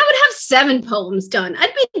I would have 7 poems done.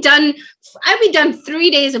 I'd be done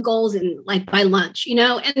 3 days of goals in like by lunch,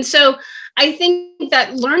 And so I think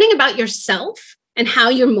that learning about yourself and how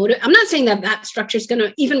you're motivated. I'm not saying that structure is going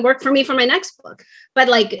to even work for me for my next book, but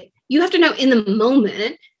like you have to know in the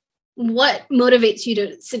moment what motivates you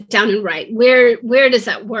to sit down and write. Where does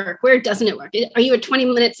that work? Where doesn't it work? Are you a 20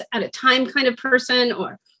 minutes at a time kind of person,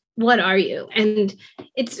 or what are you? And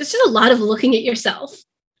it's just a lot of looking at yourself.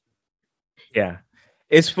 Yeah.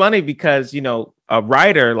 It's funny because, a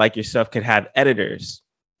writer like yourself could have editors.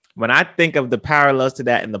 When I think of the parallels to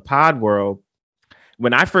that in the pod world,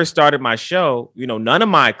 when I first started my show, none of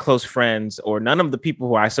my close friends or none of the people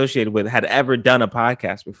who I associated with had ever done a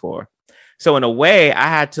podcast before. So in a way, I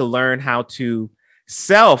had to learn how to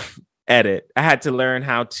self-edit. I had to learn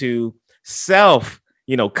how to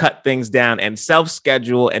cut things down and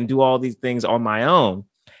self-schedule and do all these things on my own.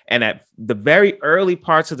 And at the very early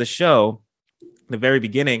parts of the show, the very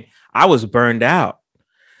beginning, I was burned out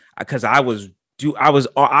because I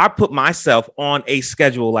put myself on a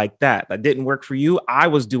schedule like that. That didn't work for you. I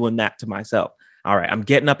was doing that to myself. All right, I'm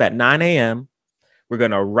getting up at 9 a.m. We're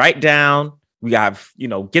going to write down. We have,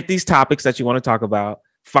 get these topics that you want to talk about,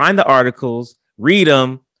 find the articles, read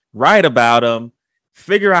them, write about them,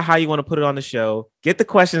 figure out how you want to put it on the show, get the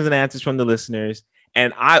questions and answers from the listeners,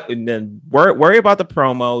 and then worry about the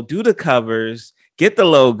promo, do the covers, get the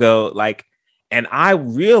logo. And I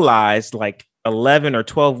realized 11 or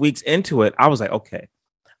 12 weeks into it, I was like, okay,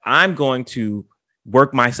 I'm going to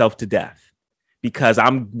work myself to death because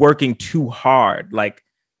I'm working too hard.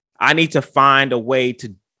 I need to find a way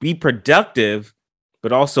to be productive,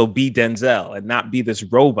 but also be Denzel and not be this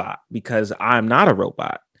robot because I'm not a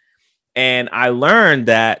robot. And I learned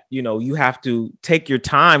that, you have to take your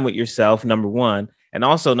time with yourself, number one. And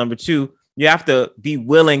also, number two, you have to be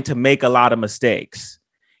willing to make a lot of mistakes.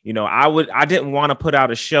 I didn't want to put out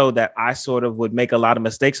a show that I sort of would make a lot of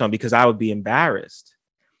mistakes on because I would be embarrassed.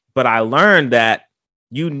 But I learned that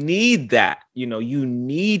you need that, you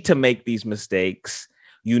need to make these mistakes.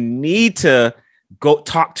 You need to go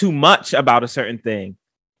talk too much about a certain thing,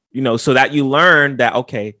 so that you learn that,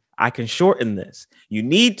 okay, I can shorten this. You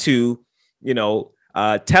need to,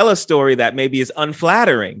 tell a story that maybe is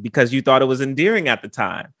unflattering because you thought it was endearing at the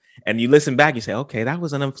time. And you listen back, you say, okay, that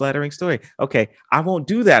was an unflattering story. Okay, I won't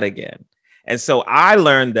do that again. And so I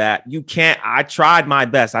learned that I tried my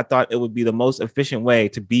best. I thought it would be the most efficient way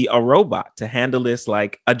to be a robot, to handle this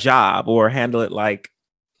like a job or handle it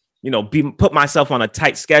put myself on a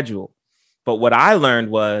tight schedule. But what I learned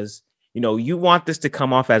was, you want this to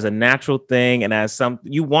come off as a natural thing and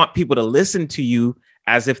you want people to listen to you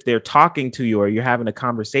as if they're talking to you or you're having a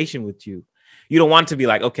conversation with you. You don't want to be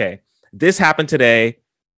like, okay, this happened today.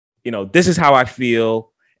 This is how I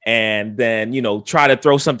feel. And then, try to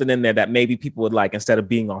throw something in there that maybe people would like instead of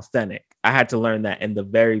being authentic. I had to learn that in the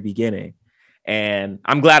very beginning. And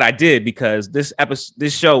I'm glad I did because this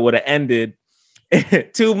show would have ended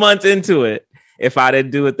 2 months into it if I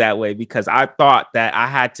didn't do it that way, because I thought that I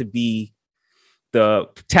had to be the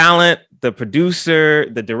talent, the producer,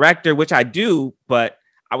 the director, which I do, but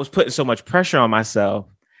I was putting so much pressure on myself.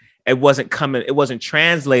 It wasn't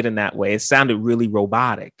translating that way. It sounded really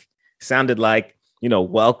robotic. It sounded like,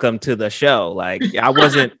 welcome to the show. I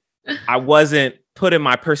wasn't putting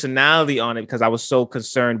my personality on it because I was so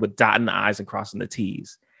concerned with dotting the I's and crossing the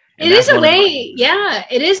T's. And it is a way.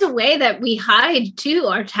 It is a way that we hide too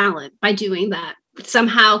our talent by doing that.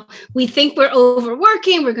 Somehow we think we're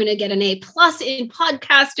overworking. We're going to get an A+ in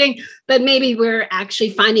podcasting, but maybe we're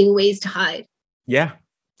actually finding ways to hide. Yeah,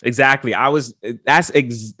 exactly. That's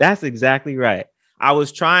exactly right. I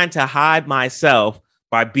was trying to hide myself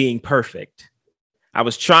by being perfect. I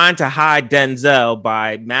was trying to hide Denzel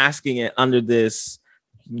by masking it under this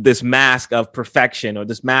mask of perfection or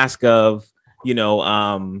this mask of, I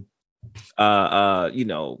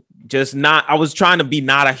was trying to be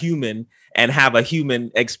not a human and have a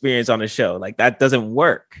human experience on the show. That doesn't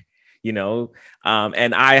work,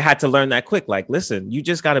 and I had to learn that quick. Listen, you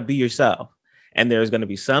just got to be yourself. And there's going to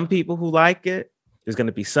be some people who like it. There's going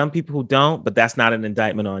to be some people who don't, but that's not an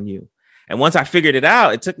indictment on you. And once I figured it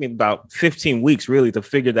out, it took me about 15 weeks really to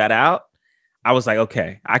figure that out. I was like,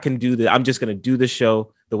 okay, I can do this. I'm just going to do the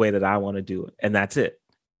show the way that I want to do it. And that's it.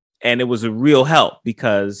 And it was a real help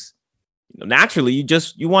because, naturally,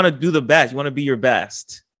 you want to do the best. You want to be your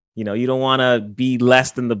best. You don't want to be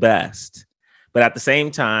less than the best. But at the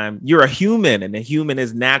same time, you're a human, and a human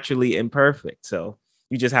is naturally imperfect. So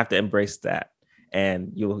you just have to embrace that,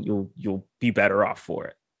 and you'll be better off for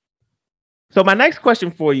it. So my next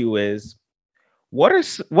question for you is,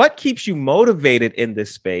 what keeps you motivated in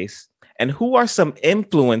this space, and who are some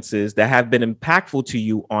influences that have been impactful to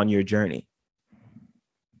you on your journey?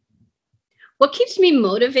 What keeps me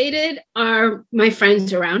motivated are my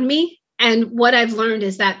friends around me. And what I've learned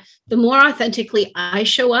is that the more authentically I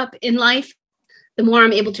show up in life, the more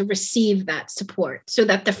I'm able to receive that support, so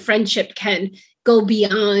that the friendship can go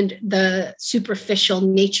beyond the superficial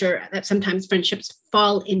nature that sometimes friendships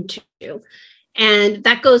fall into. And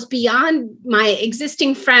that goes beyond my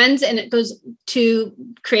existing friends, and it goes to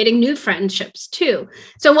creating new friendships too.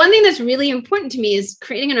 So one thing that's really important to me is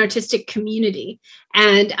creating an artistic community.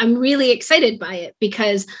 And I'm really excited by it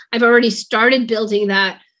because I've already started building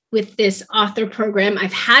that with this author program.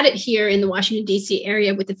 I've had it here in the Washington, D.C.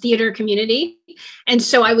 area with the theater community. And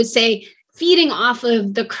so I would say feeding off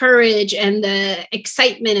of the courage and the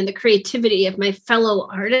excitement and the creativity of my fellow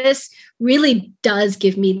artists really does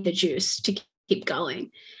give me the juice to keep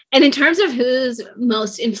going. And in terms of who's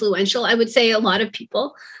most influential, I would say a lot of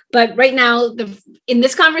people. But right now, in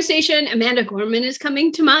this conversation, Amanda Gorman is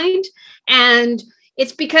coming to mind. And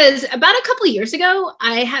it's because about a couple of years ago,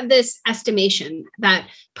 I had this estimation that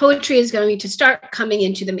poetry is going to start coming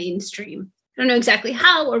into the mainstream. I don't know exactly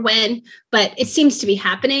how or when, but it seems to be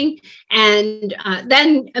happening. And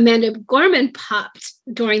then Amanda Gorman popped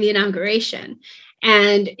during the inauguration.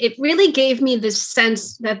 And it really gave me this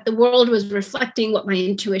sense that the world was reflecting what my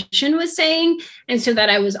intuition was saying, and so that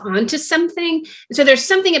I was onto something. And so there's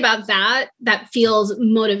something about that feels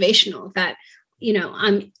motivational, that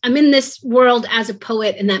I'm in this world as a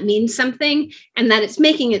poet, and that means something, and that it's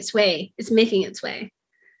making its way. It's making its way.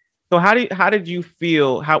 So how did you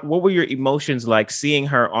feel? What were your emotions like seeing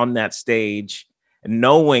her on that stage,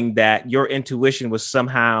 knowing that your intuition was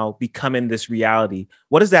somehow becoming this reality?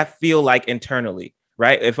 What does that feel like internally,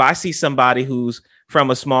 right? If I see somebody who's from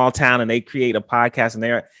a small town and they create a podcast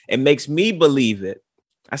and it makes me believe it.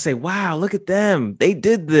 I say, wow, look at them. They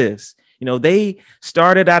did this. They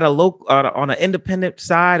started at a local on an independent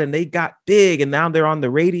side, and they got big, and now they're on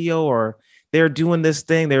the radio, or they're doing this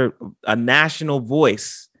thing. They're a national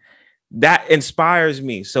voice. That inspires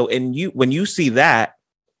me. So when you see that,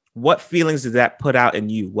 what feelings did that put out in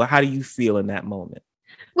you? How do you feel in that moment?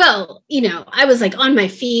 Well, I was like on my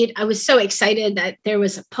feet. I was so excited that there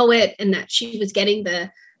was a poet and that she was getting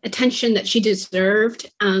the attention that she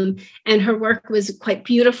deserved. And her work was quite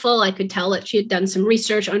beautiful. I could tell that she had done some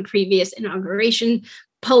research on previous inauguration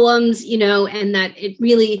poems, and that it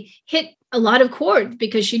really hit a lot of chords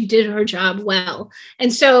because she did her job well.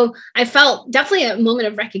 And so I felt definitely a moment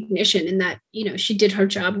of recognition in that, she did her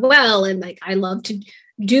job well. And like, I love to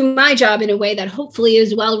do my job in a way that hopefully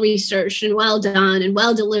is well researched and well done and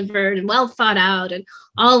well delivered and well thought out and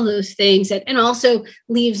all those things. And also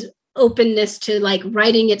leaves openness to like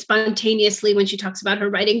writing it spontaneously. When she talks about her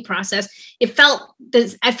writing process, I felt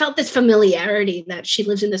this familiarity that she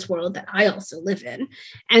lives in this world that I also live in.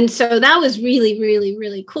 And so that was really, really,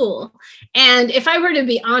 really cool. And if I were to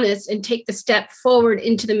be honest and take the step forward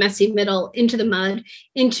into the messy middle, into the mud,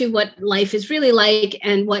 into what life is really like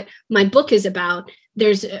and what my book is about,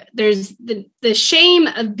 there's the shame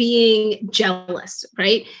of being jealous,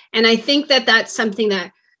 right? And I think that that's something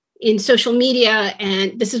that in social media,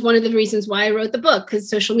 and this is one of the reasons why I wrote the book, because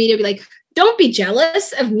social media be like, don't be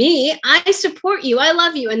jealous of me. I support you. I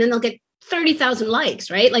love you. And then they'll get 30,000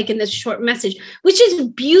 likes, right? Like in this short message, which is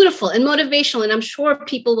beautiful and motivational. And I'm sure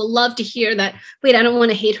people will love to hear that, wait, I don't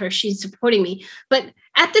want to hate her. She's supporting me. But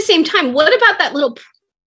at the same time, what about that little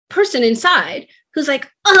person inside who's like,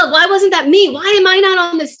 oh, why wasn't that me? Why am I not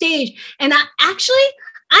on the stage? And I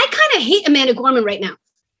kind of hate Amanda Gorman right now.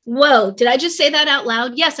 Whoa, did I just say that out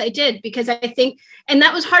loud? Yes, I did, because I think, and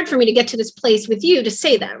that was hard for me to get to this place with you to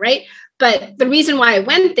say that, right? But the reason why I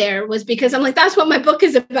went there was because I'm like, that's what my book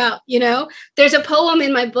is about, There's a poem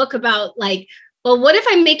in my book about like, well, what if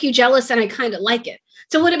I make you jealous and I kind of like it?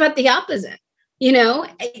 So what about the opposite? You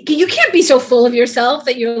can't be so full of yourself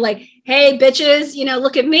that you're like, hey, bitches,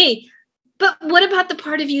 look at me. But what about the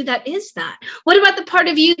part of you that is that? What about the part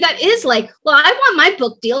of you that is like, well, I want my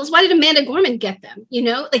book deals. Why did Amanda Gorman get them?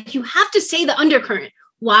 Like you have to say the undercurrent.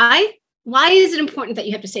 Why? Why is it important that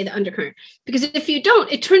you have to say the undercurrent? Because if you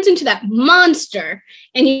don't, it turns into that monster,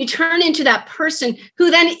 and you turn into that person who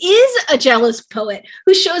then is a jealous poet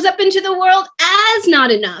who shows up into the world as not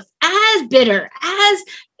enough, as bitter, as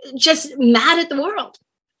just mad at the world.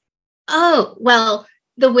 Oh, well,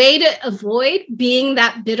 the way to avoid being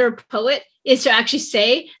that bitter poet is to actually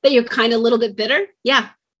say that you're kind of a little bit bitter. Yeah.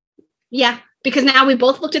 Because now we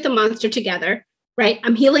both looked at the monster together, right?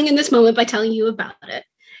 I'm healing in this moment by telling you about it.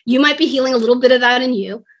 You might be healing a little bit of that in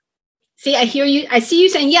you. See, I hear you. I see you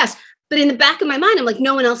saying yes, but in the back of my mind, I'm like,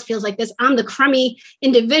 no one else feels like this. I'm the crummy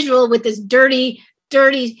individual with this dirty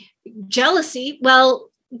jealousy. Well,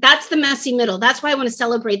 that's the messy middle. That's why I want to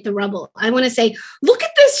celebrate the rubble. I want to say, look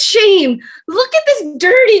at this shame. Look at this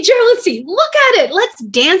dirty jealousy. Look at it. Let's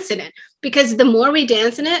dance in it. Because the more we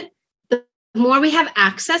dance in it, the more we have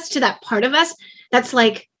access to that part of us that's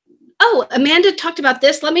like, oh, Amanda talked about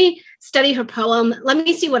this. Let me study her poem. Let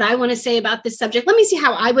me see what I want to say about this subject. Let me see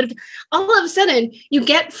how I would have. All of a sudden, you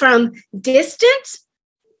get from distance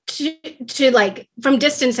to like, from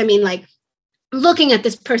distance, I mean, like, looking at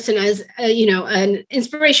this person as an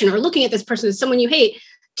inspiration, or looking at this person as someone you hate,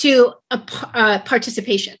 to a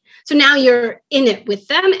participation. So now you're in it with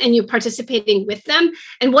them and you're participating with them.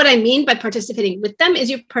 And what I mean by participating with them is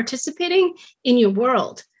you're participating in your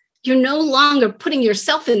world. You're no longer putting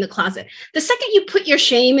yourself in the closet. The second you put your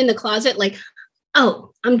shame in the closet, like,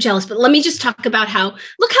 oh, I'm jealous, but let me just talk about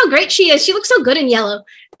look how great she is. She looks so good in yellow.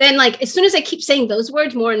 Then like, as soon as I keep saying those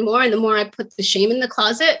words more and more, and the more I put the shame in the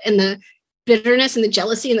closet and the bitterness and the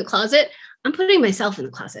jealousy in the closet, I'm putting myself in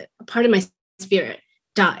the closet. A part of my spirit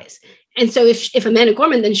dies. And so if Amanda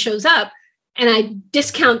Gorman then shows up and I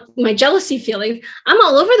discount my jealousy feelings, I'm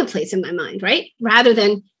all over the place in my mind, right? Rather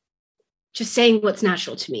than just saying what's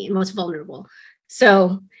natural to me and what's vulnerable.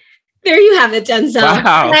 So there you have it, Denzel.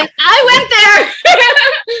 Wow. I went there.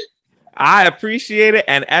 I appreciate it.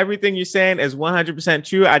 And everything you're saying is 100%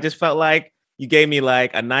 true. I just felt like you gave me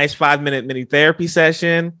like a nice 5-minute mini therapy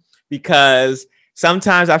session, because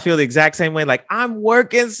sometimes I feel the exact same way. Like, I'm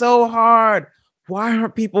working so hard. Why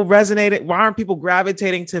aren't people resonating? Why aren't people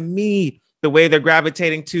gravitating to me the way they're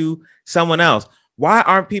gravitating to someone else? Why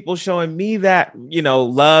aren't people showing me that,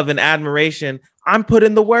 love and admiration? I'm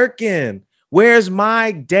putting the work in. Where's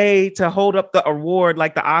my day to hold up the award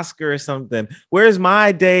like the Oscar or something? Where's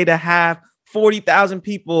my day to have 40,000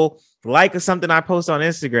 people like something I post on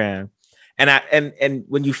Instagram?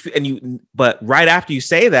 But right after you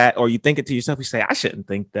say that, or you think it to yourself, you say, I shouldn't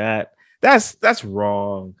think that. That's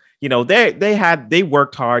wrong. They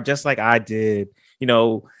worked hard just like I did.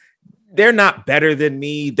 They're not better than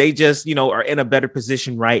me. They just, are in a better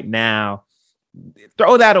position right now.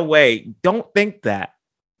 Throw that away. Don't think that.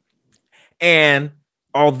 And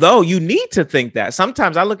although you need to think that,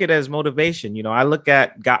 sometimes I look at it as motivation.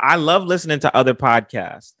 I love listening to other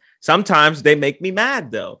podcasts. Sometimes they make me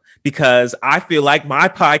mad, though, because I feel like my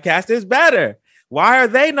podcast is better. Why are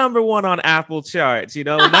they number one on Apple charts?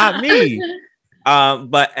 Not me.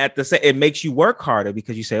 But at the same, it makes you work harder,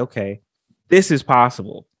 because you say, okay, this is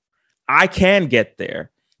possible. I can get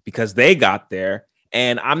there because they got there.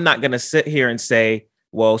 And I'm not going to sit here and say,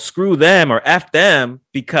 well, screw them or F them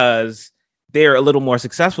because they're a little more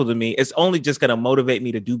successful than me. It's only just going to motivate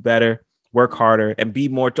me to do better, work harder, and be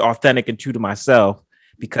more authentic and true to myself,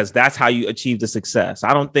 because that's how you achieve the success.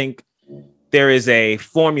 I don't think there is a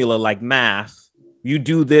formula like math. You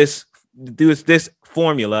do this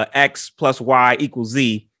formula, X plus Y equals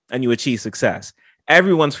Z, and you achieve success.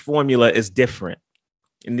 Everyone's formula is different.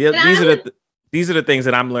 And these are the things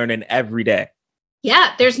that I'm learning every day.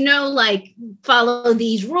 Yeah, there's no like follow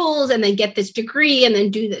these rules and then get this degree and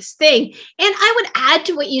then do this thing. And I would add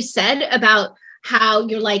to what you said about how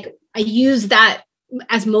you're like, I use that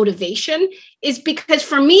as motivation, is because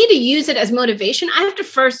for me to use it as motivation, I have to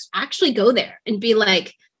first actually go there and be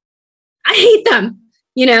like, I hate them,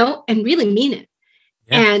 and really mean it.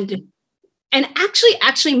 Yeah. And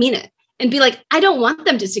actually mean it, and be like, I don't want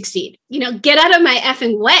them to succeed, get out of my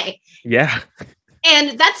effing way. Yeah.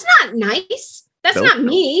 And that's not nice. That's not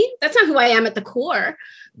me. That's not who I am at the core.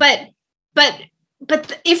 But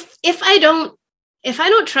if I don't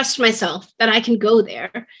trust myself that I can go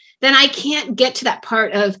there, then I can't get to that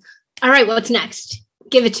part of, all right, what's next?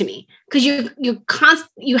 Give it to me. Because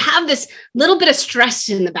you have this little bit of stress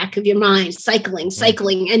in the back of your mind, cycling.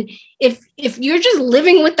 And if you're just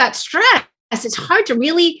living with that stress, it's hard to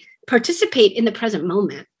really participate in the present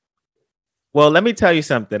moment. Well, let me tell you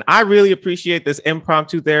something. I really appreciate this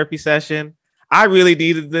impromptu therapy session. I really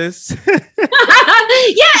needed this. Yeah,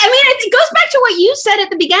 it goes back to what you said at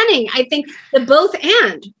the beginning. I think the both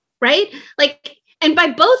and, right? Like, and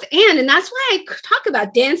by both and that's why I talk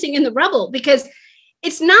about dancing in the rubble, because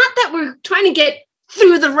it's not that we're trying to get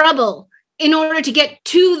through the rubble in order to get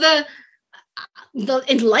to the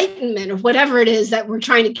enlightenment or whatever it is that we're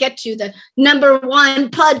trying to get to, the number one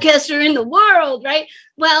podcaster in the world, right?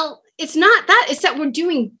 Well, it's not that. It's that we're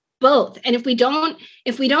doing both. And if we don't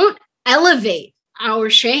elevate our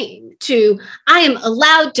shame to, I am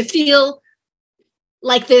allowed to feel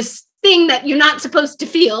like this thing that you're not supposed to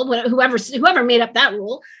feel, whoever made up that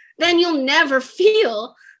rule, then you'll never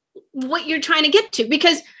feel what you're trying to get to.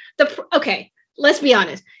 Because let's be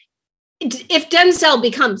honest. If Denzel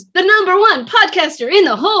becomes the number one podcaster in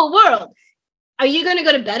the whole world, are you going to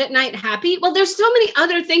go to bed at night happy? Well, there's so many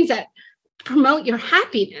other things that promote your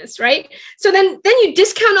happiness, right? So then you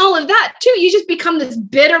discount all of that too. You just become this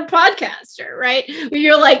bitter podcaster, right? Where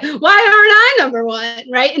you're like, why aren't I number one,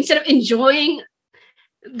 right? Instead of enjoying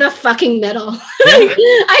the fucking middle.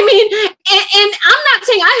 I mean, and I'm not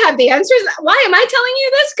saying I have the answers. Why am I telling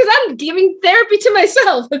you this? Because I'm giving therapy to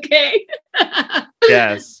myself, okay?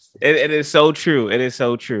 Yes, it is so true. It is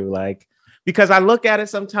so true. Like, because I look at it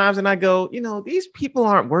sometimes and I go, these people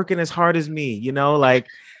aren't working as hard as me, like,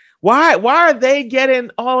 why are they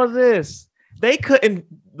getting all of this? They couldn't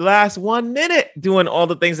last 1 minute doing all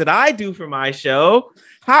the things that I do for my show.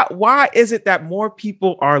 Why is it that more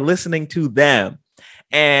people are listening to them?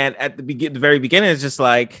 And at the very beginning, it's just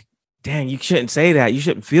like, dang, you shouldn't say that. You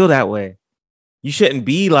shouldn't feel that way. You shouldn't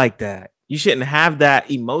be like that. You shouldn't have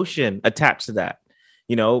that emotion attached to that,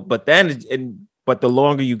 but but the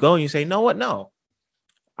longer you go and you say, no, what? No,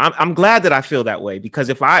 I'm glad that I feel that way, because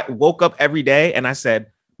if I woke up every day and I said,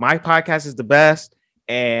 my podcast is the best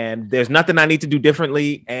and there's nothing I need to do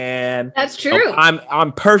differently, and that's true.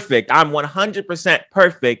 I'm perfect. I'm 100%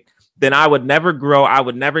 perfect. Then I would never grow. I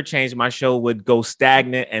would never change. My show would go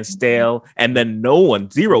stagnant and stale. And then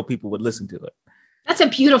zero people would listen to it. That's a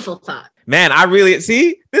beautiful thought. Man, I really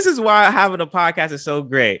this is why having a podcast is so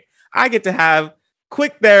great. I get to have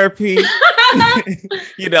quick therapy. I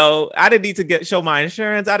didn't need to show my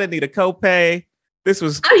insurance. I didn't need a copay. This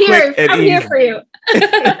was I'm here for you.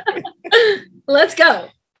 Let's go.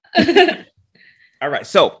 All right.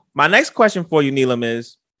 So my next question for you, Neelam,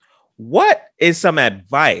 is what is some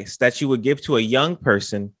advice that you would give to a young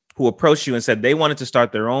person who approached you and said they wanted to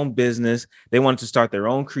start their own business, they wanted to start their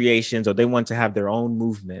own creations, or they want to have their own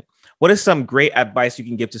movement? What is some great advice you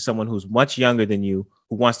can give to someone who's much younger than you,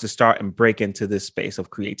 who wants to start and break into this space of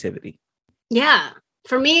creativity? Yeah.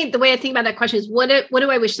 For me, the way I think about that question is, what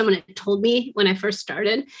do I wish someone had told me when I first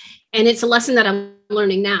started? And it's a lesson that I'm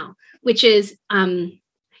learning now, which is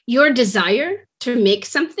your desire to make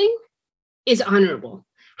something is honorable.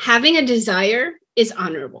 Having a desire is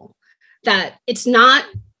honorable. That it's not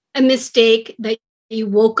a mistake that you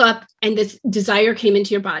woke up and this desire came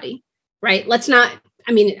into your body, right?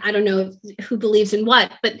 I don't know who believes in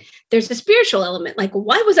what, but there's a spiritual element. Like,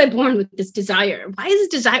 why was I born with this desire?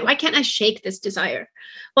 Why can't I shake this desire?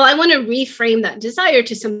 Well, I want to reframe that desire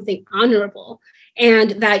to something honorable,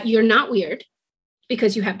 and that you're not weird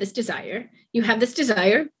because you have this desire. You have this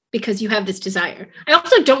desire because you have this desire. I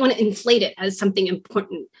also don't want to inflate it as something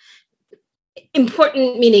important.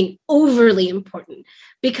 Important meaning overly important,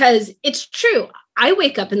 because it's true. I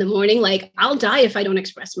wake up in the morning like, I'll die if I don't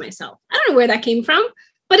express myself. I don't know where that came from,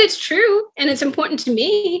 but it's true and it's important to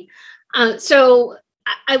me. So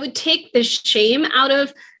I would take the shame out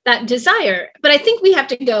of that desire. But I think we have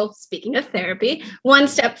to go, speaking of therapy, one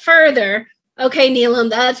step further. Okay, Neelam,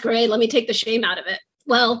 that's great. Let me take the shame out of it.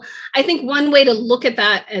 Well, I think one way to look at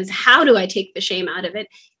that as how do I take the shame out of it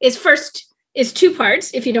is two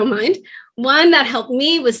parts, if you don't mind. One that helped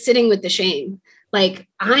me was sitting with the shame. Like,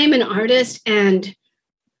 I'm an artist and,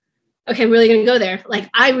 okay, I'm really going to go there. Like,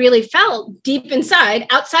 I really felt deep inside,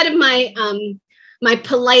 outside of my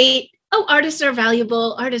polite, artists are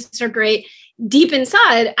valuable, artists are great. Deep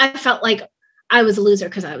inside, I felt like I was a loser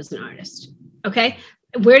because I was an artist. Okay.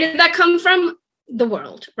 Where did that come from? The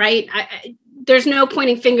world, right? There's no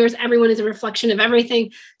pointing fingers. Everyone is a reflection of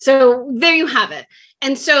everything. So there you have it.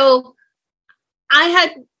 And so I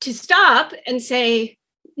had to stop and say,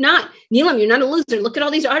 not Neelam, you're not a loser. Look at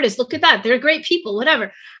all these artists. Look at that. They're great people,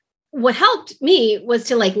 whatever. What helped me was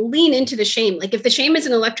to lean into the shame. Like, if the shame is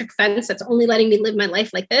an electric fence that's only letting me live my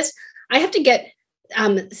life like this, I have to get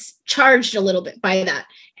charged a little bit by that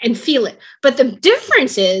and feel it. But the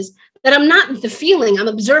difference is that I'm not the feeling, I'm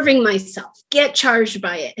observing myself, get charged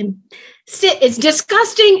by it and sit. It's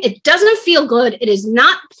disgusting. It doesn't feel good. It is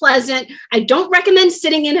not pleasant. I don't recommend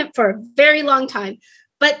sitting in it for a very long time,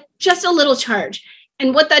 but just a little charge.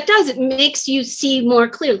 And what that does, it makes you see more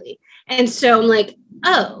clearly. And so I'm like,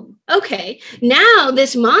 oh, okay. Now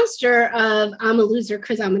this monster of I'm a loser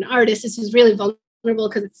because I'm an artist, this is really vulnerable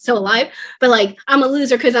because it's so alive, but I'm a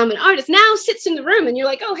loser because I'm an artist, now sits in the room and you're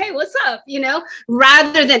like, oh, hey, what's up?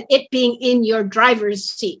 Rather than it being in your driver's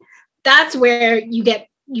seat. That's where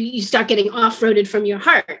you start getting off-roaded from your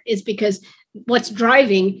heart, is because what's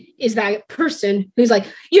driving is that person who's like,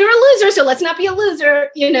 you're a loser, so let's not be a loser,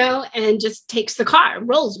 and just takes the car,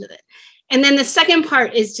 rolls with it. And then the second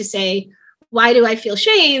part is to say, why do I feel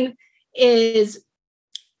shame? Is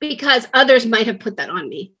because others might have put that on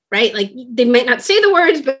me, right? Like they might not say the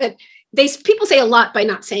words, but people say a lot by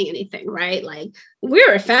not saying anything, right? Like,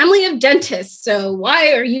 we're a family of dentists, so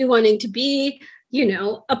why are you wanting to be,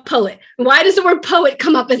 a poet? Why does the word poet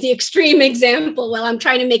come up as the extreme example? Well, I'm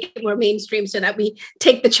trying to make it more mainstream so that we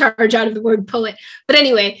take the charge out of the word poet. But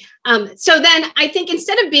anyway, so then I think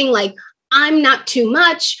instead of being like, I'm not too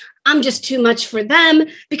much, I'm just too much for them,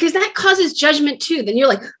 because that causes judgment too. Then you're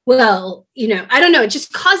like, well, I don't know. It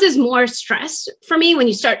just causes more stress for me when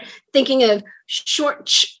you start thinking of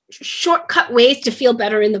shortcut ways to feel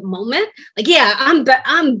better in the moment. Like, yeah,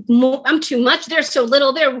 I'm too much. They're so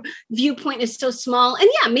little. Their viewpoint is so small. And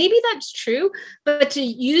yeah, maybe that's true. But to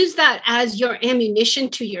use that as your ammunition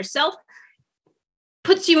to yourself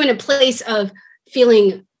puts you in a place of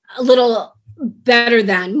feeling a little better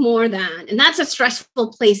than, more than. And that's a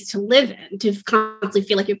stressful place to live in, to constantly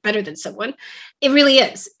feel like you're better than someone. It really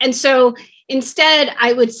is. And so instead,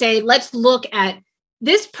 I would say, let's look at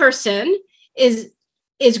this person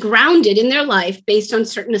is grounded in their life based on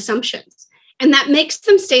certain assumptions. And that makes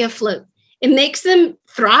them stay afloat. It makes them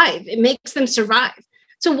thrive. It makes them survive.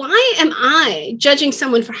 So why am I judging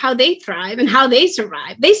someone for how they thrive and how they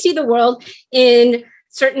survive? They see the world in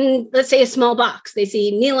certain, let's say a small box. They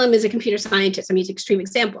see Neelam is a computer scientist. I'm using an extreme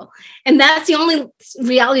example. And that's the only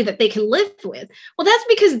reality that they can live with. Well, that's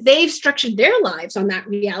because they've structured their lives on that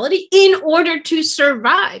reality in order to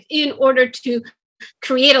survive, in order to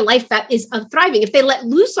create a life that is of thriving. If they let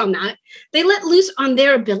loose on that, they let loose on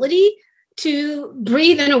their ability to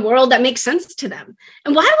breathe in a world that makes sense to them.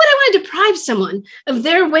 And why would I want to deprive someone of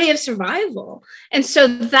their way of survival? And so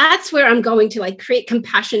that's where I'm going to create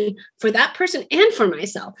compassion for that person and for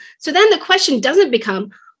myself. So then the question doesn't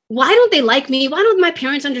become, why don't they like me? Why don't my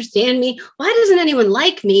parents understand me? Why doesn't anyone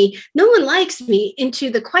like me? No one likes me.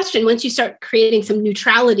 Into the question, once you start creating some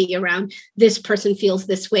neutrality around this person feels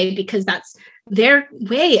this way because that's their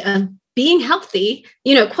way of being healthy,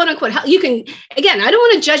 quote unquote, you can, again, I don't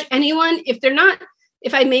want to judge anyone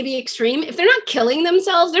if I may be extreme, if they're not killing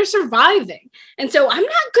themselves, they're surviving. And so I'm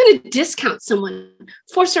not going to discount someone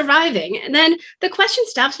for surviving. And then the question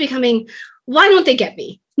stops becoming, why don't they get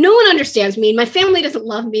me? No one understands me. My family doesn't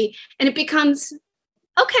love me. And it becomes,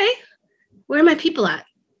 okay, where are my people at?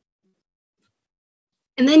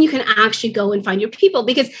 And then you can actually go and find your people,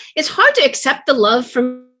 because it's hard to accept the love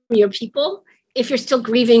from your people if you're still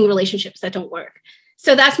grieving relationships that don't work.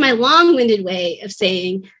 So that's my long-winded way of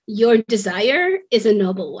saying your desire is a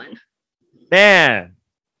noble one. Man,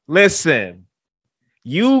 listen,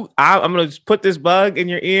 I'm going to put this bug in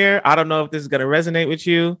your ear. I don't know if this is going to resonate with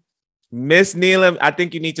you. Miss Neelam, I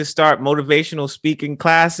think you need to start motivational speaking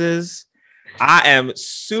classes. I am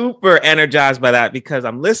super energized by that because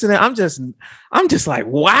I'm listening. I'm just like,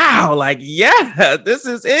 wow, yeah, this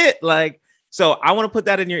is it. So I want to put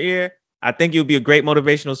that in your ear. I think you'll be a great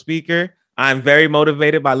motivational speaker. I'm very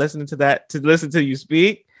motivated by listening to you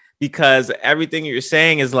speak, because everything you're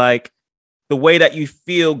saying is the way that you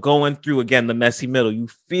feel going through, again, the messy middle. You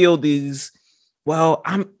feel these,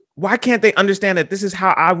 why can't they understand that this is how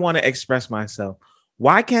I want to express myself?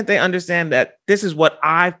 Why can't they understand that this is what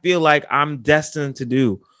I feel like I'm destined to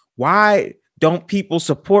do? Why don't people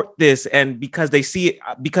support this? And because they see it,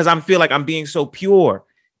 because I feel like I'm being so pure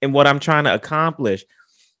in what I'm trying to accomplish.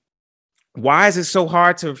 Why is it so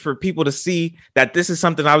hard for people to see that this is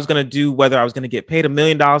something I was going to do, whether I was going to get paid $1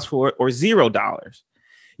 million for it or $0?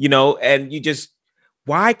 And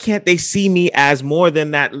why can't they see me as more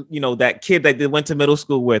than that, that kid that they went to middle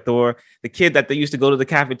school with, or the kid that they used to go to the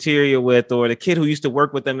cafeteria with, or the kid who used to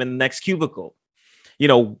work with them in the next cubicle?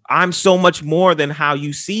 I'm so much more than how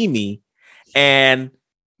you see me. And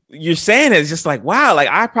you're saying it's just wow,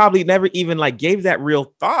 I probably never even gave that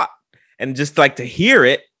real thought. And just to hear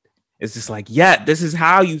it, it's just yeah, this is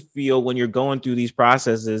how you feel when you're going through these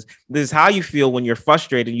processes. This is how you feel when you're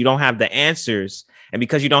frustrated. You don't have the answers. And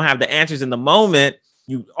because you don't have the answers in the moment,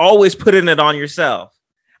 you always putting it on yourself.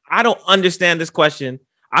 I don't understand this question.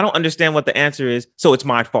 I don't understand what the answer is. So it's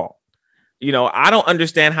my fault. I don't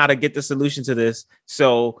understand how to get the solution to this.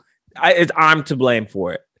 So I'm to blame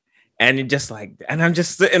for it. And you're just and I'm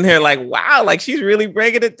just sitting here wow, she's really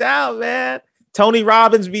breaking it down, man. Tony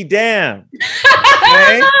Robbins be damned.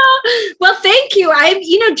 Okay? Well, thank you. I'm,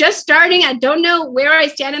 just starting. I don't know where I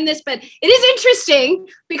stand in this, but it is interesting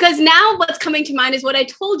because now what's coming to mind is what I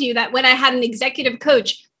told you, that when I had an executive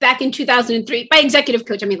coach back in 2003, by executive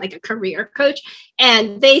coach, I mean a career coach.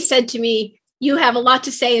 And they said to me, you have a lot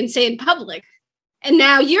to say and say in public. And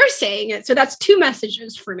now you're saying it. So that's 2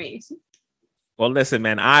 messages for me. Well, listen,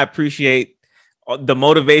 man, I appreciate the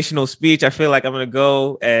motivational speech. I feel like I'm going to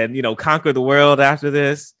go and, conquer the world after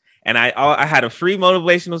this. And I had a free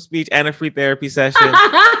motivational speech and a free therapy session.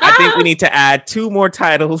 I think we need to add 2 more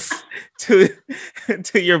titles to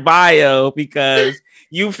your bio, because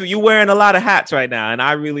you wearing a lot of hats right now, and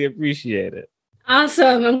I really appreciate it.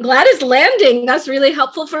 Awesome. I'm glad it's landing. That's really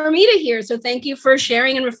helpful for me to hear. So thank you for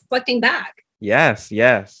sharing and reflecting back. Yes.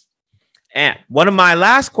 And one of my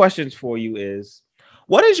last questions for you is,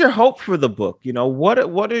 what is your hope for the book?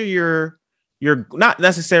 What are your not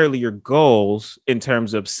necessarily your goals in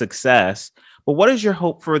terms of success, but what is your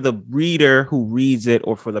hope for the reader who reads it,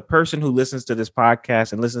 or for the person who listens to this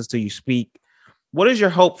podcast and listens to you speak? What is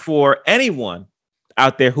your hope for anyone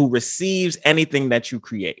out there who receives anything that you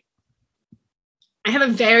create? I have a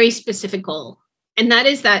very specific goal, and that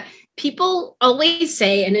is that people always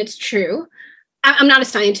say, and it's true, I'm not a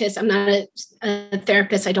scientist, I'm not a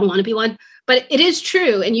therapist, I don't want to be one, but it is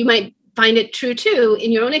true, and you might find it true too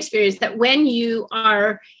in your own experience, that when you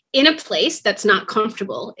are in a place that's not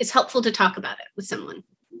comfortable, it's helpful to talk about it with someone.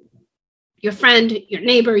 Your friend, your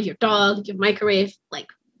neighbor, your dog, your microwave, like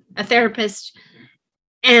a therapist.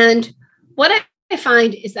 And what I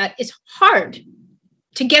find is that it's hard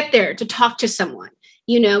to get there, to talk to someone.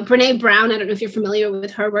 Brene Brown, I don't know if you're familiar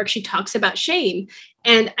with her work, she talks about shame.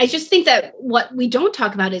 And I just think that what we don't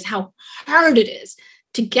talk about is how hard it is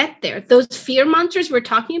to get there. Those fear monsters we're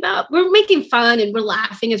talking about, we're making fun and we're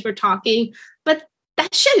laughing as we're talking, but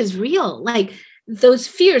that shit is real. Like, those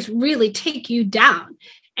fears really take you down,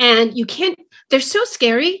 and they're so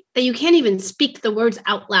scary that you can't even speak the words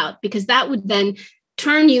out loud, because that would then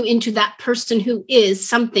turn you into that person who is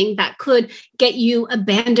something that could get you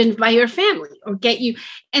abandoned by your family, or get you.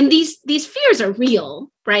 And these fears are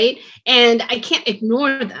real, right? And I can't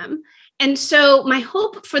ignore them. And so my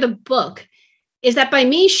hope for the book is that by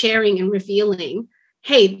me sharing and revealing,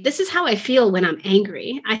 hey, this is how I feel when I'm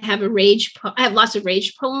angry. I have lots of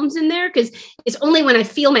rage poems in there, because it's only when I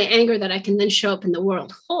feel my anger that I can then show up in the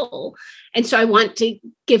world whole. And so I want to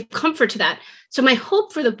give comfort to that. So my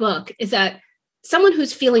hope for the book is that someone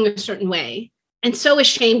who's feeling a certain way and so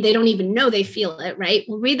ashamed they don't even know they feel it, right,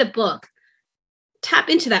 will read the book, tap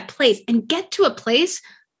into that place, and get to a place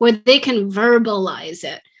where they can verbalize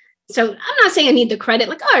it. So I'm not saying I need the credit,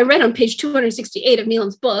 like, I read on page 268 of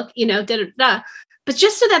Neelam's book, but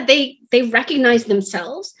just so that they recognize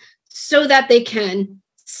themselves, so that they can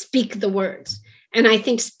speak the words. And I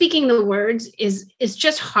think speaking the words is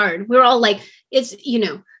just hard. We're all like, it's,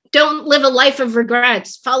 don't live a life of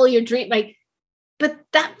regrets, follow your dream. But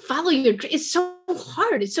that follow your dream is so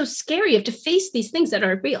hard. It's so scary. You have to face these things that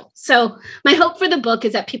are real. So my hope for the book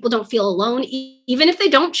is that people don't feel alone, even if they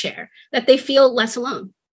don't share, that they feel less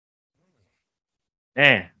alone.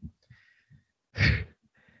 Man.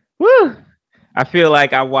 Woo. I feel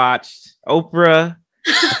like I watched Oprah.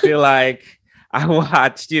 I feel like I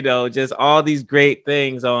watched, just all these great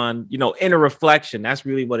things on, inner reflection. That's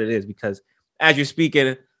really what it is, because as you're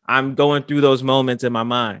speaking, I'm going through those moments in my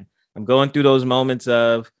mind. I'm going through those moments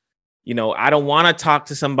of, I don't want to talk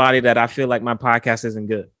to somebody that I feel like my podcast isn't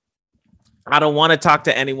good. I don't want to talk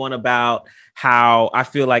to anyone about how I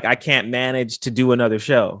feel like I can't manage to do another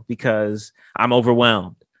show because I'm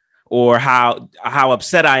overwhelmed, or how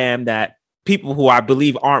upset I am that people who I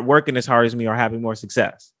believe aren't working as hard as me are having more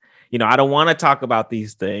success. I don't want to talk about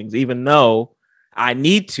these things, even though I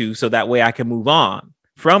need to, so that way I can move on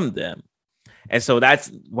from them. And so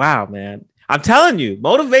wow, man, I'm telling you,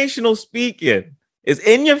 motivational speaking is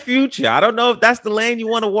in your future. I don't know if that's the lane you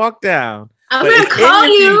want to walk down. I'm going to call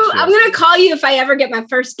you. I'm going to call you if I ever get my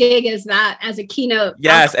first gig as a keynote.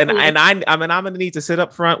 Yes. And I'm going to need to sit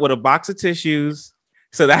up front with a box of tissues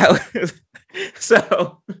so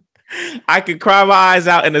I can cry my eyes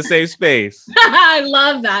out in a safe space. I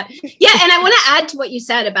love that. Yeah. And I want to add to what you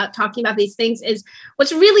said about talking about these things is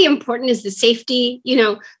what's really important is the safety.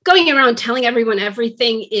 Going around telling everyone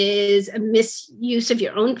everything is a misuse of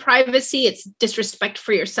your own privacy. It's disrespect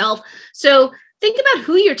for yourself. So think about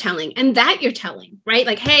who you're telling and that you're telling, right?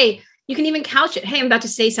 Like, hey, you can even couch it. Hey, I'm about to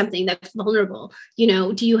say something that's vulnerable.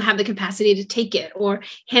 Do you have the capacity to take it or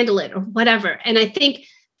handle it or whatever? And I think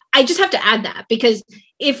I just have to add that, because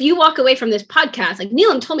if you walk away from this podcast, like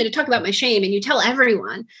Neelam told me to talk about my shame, and you tell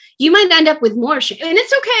everyone, you might end up with more shame. And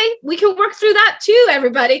it's okay. We can work through that too,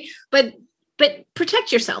 everybody. But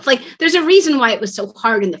protect yourself. Like, there's a reason why it was so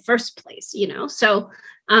hard in the first place, So,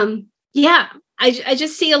 yeah, I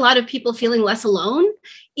just see a lot of people feeling less alone,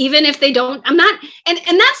 even if they don't. I'm not. And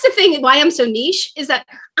that's the thing why I'm so niche is that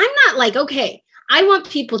I'm not like, okay, I want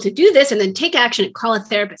people to do this and then take action and call a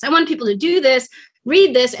therapist. I want people to do this,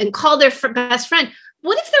 read this, and call their best friend.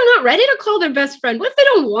 What if they're not ready to call their best friend? What if they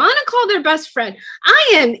don't want to call their best friend?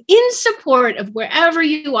 I am in support of wherever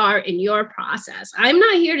you are in your process. I'm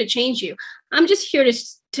not here to change you. I'm just here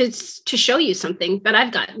to show you something that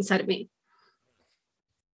I've got inside of me.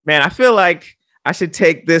 Man, I feel like I should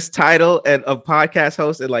take this title and of podcast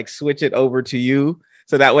host and like switch it over to you.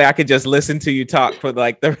 So that way I could just listen to you talk for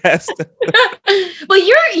like the rest. Well,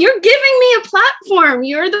 you're giving me a platform.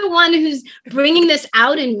 You're the one who's bringing this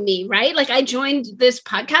out in me, right? Like I joined this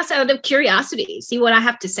podcast out of curiosity, see what I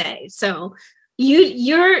have to say. So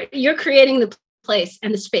you're creating the place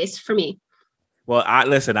and the space for me. Well,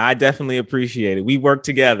 I definitely appreciate it. We work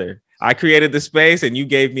together. I created the space and you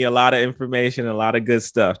gave me a lot of information, a lot of good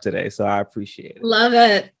stuff today. So I appreciate it. Love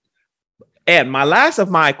it. And my last of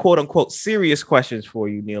my quote unquote serious questions for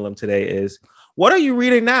you, Neelam, today is, what are you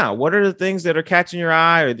reading now? What are the things that are catching your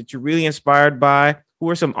eye or that you're really inspired by? Who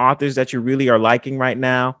are some authors that you really are liking right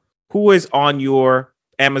now? Who is on your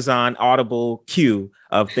Amazon Audible queue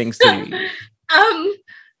of things to read?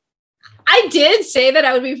 I did say that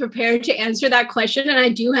I would be prepared to answer that question, and I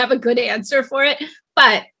do have a good answer for it.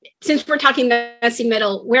 But since we're talking messy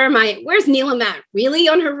middle, where's Neelam at really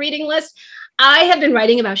on her reading list? I have been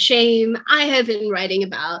writing about shame. I have been writing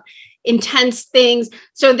about intense things.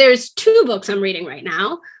 So there's 2 books I'm reading right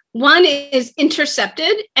now. One is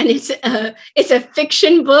Intercepted, and it's a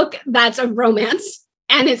fiction book that's a romance,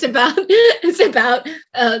 and it's about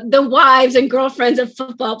the wives and girlfriends of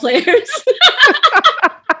football players.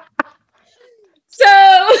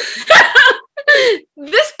 So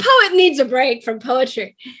this poet needs a break from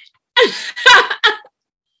poetry.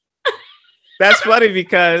 That's funny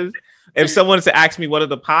because if someone was to ask me what are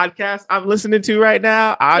the podcasts I'm listening to right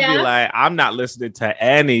now, I'd be like, I'm not listening to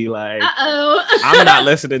any, like, I'm not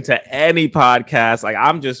listening to any podcast. Like,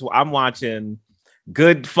 I'm watching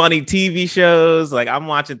good, funny TV shows. Like, I'm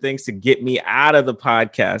watching things to get me out of the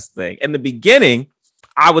podcast thing. In the beginning,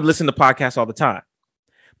 I would listen to podcasts all the time.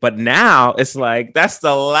 But now it's like, that's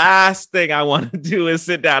the last thing I want to do is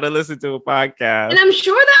sit down and listen to a podcast. And I'm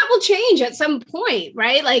sure that will change at some point,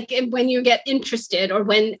 right? Like when you get interested or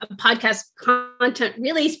when a podcast content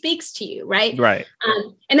really speaks to you, right? Right.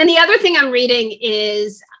 And then the other thing I'm reading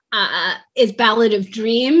is Ballad of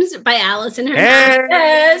Dreams by Alison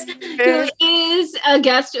Hernandez, who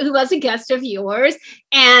was a guest of yours.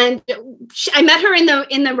 And I met her in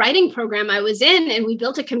the writing program I was in, and we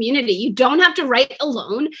built a community. You don't have to write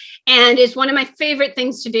alone. And it's one of my favorite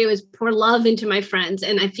things to do is pour love into my friends.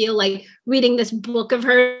 And I feel like reading this book of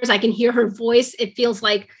hers, I can hear her voice. It feels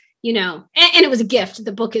like, and it was a gift.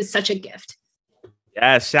 The book is such a gift.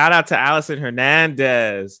 Yes. Shout out to Alison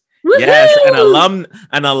Hernandez. Woo-hoo! Yes,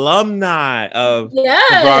 an alumni of the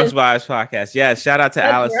Bronx Vibes podcast. Yes, shout out to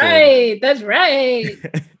Allison. That's right.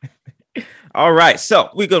 All right,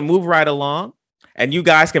 so we're gonna move right along, and you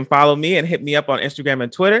guys can follow me and hit me up on Instagram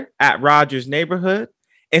and Twitter at Rogers Neighborhood.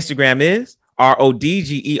 Instagram is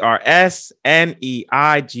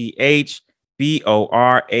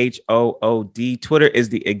RODGERSNEIGHBORHOOD. Twitter is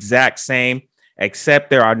the exact same,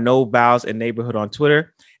 except there are no vowels in neighborhood on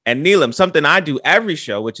Twitter. And Neelam, something I do every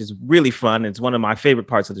show, which is really fun, it's one of my favorite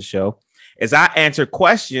parts of the show, is I answer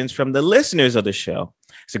questions from the listeners of the show.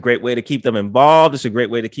 It's a great way to keep them involved. It's a great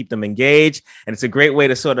way to keep them engaged. And it's a great way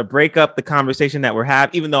to sort of break up the conversation that we're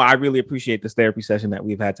having, even though I really appreciate this therapy session that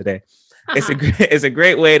we've had today. It's a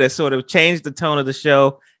great way to sort of change the tone of the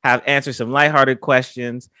show, answer some lighthearted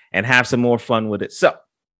questions, and have some more fun with it. So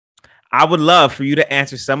I would love for you to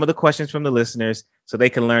answer some of the questions from the listeners so they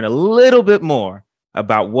can learn a little bit more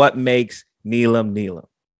about what makes Neelam Neelam.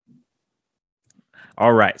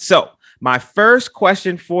 All right. So my first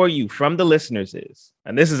question for you from the listeners is,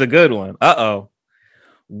 and this is a good one.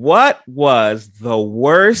 What was the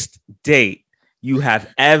worst date you have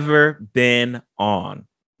ever been on?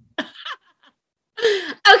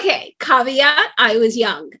 Okay. Caveat. I was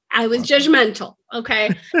young. I was judgmental.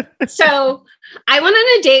 Okay. So I went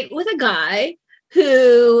on a date with a guy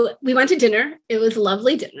who we went to dinner. It was a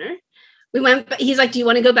lovely dinner. He's like, do you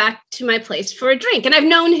want to go back to my place for a drink? And I've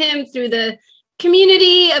known him through the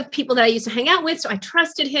community of people that I used to hang out with. So I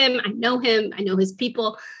trusted him. I know his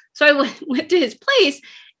people. So I went to his place.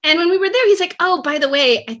 And when we were there, he's like, oh, by the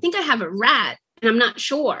way, I think I have a rat and I'm not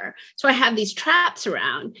sure. So I have these traps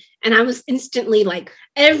around. And I was instantly like,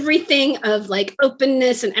 everything of like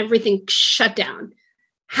openness and everything shut down.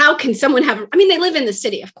 How can someone they live in the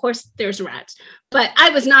city. Of course there's rats, but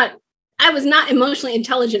I was not emotionally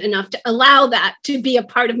intelligent enough to allow that to be a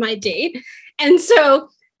part of my date. And so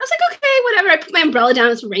I was like, okay, whatever. I put my umbrella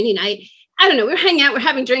down. It's a rainy night. I don't know. We're hanging out. We're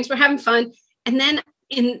having drinks. We're having fun. And then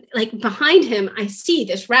in like behind him, I see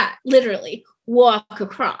this rat literally walk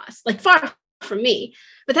across, like far from me.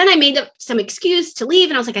 But then I made up some excuse to leave.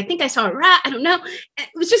 And I was like, I think I saw a rat. I don't know. It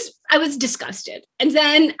was just, I was disgusted. And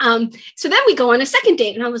then, so then we go on a second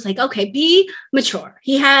date and I was like, okay, be mature.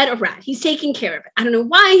 He had a rat. He's taking care of it. I don't know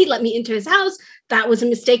why he let me into his house. That was a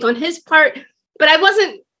mistake on his part, but I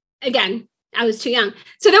wasn't, again, I was too young.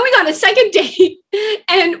 So then we got on a second date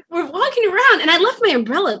and we're walking around and I left my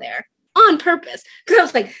umbrella there on purpose because I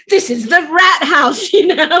was like, this is the rat house, you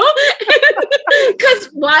know? Because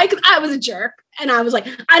why? Because I was a jerk and I was like,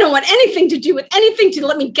 I don't want anything to do with anything to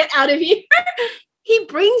let me get out of here. He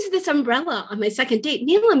brings this umbrella on my second date.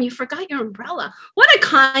 Neelam, you forgot your umbrella. What a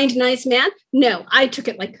kind, nice man. No, I took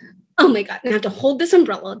it like, oh my God, I have to hold this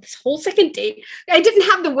umbrella this whole second date. I didn't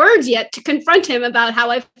have the words yet to confront him about how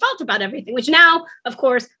I felt about everything, which now, of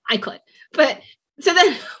course, I could. But so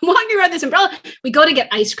then walking around this umbrella, we go to get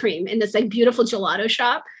ice cream in this like beautiful gelato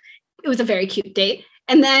shop. It was a very cute date.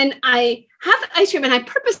 And then I have the ice cream and I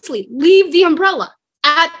purposely leave the umbrella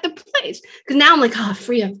at the place because now I'm like, oh,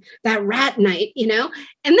 free of that rat night, you know?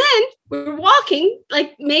 And then we're walking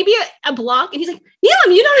like maybe a block and he's like,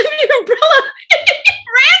 Neelam, you don't have your umbrella. He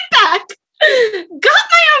ran back, got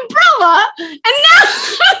my umbrella, and now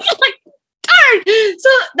I'm like, darn. So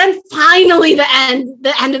then finally the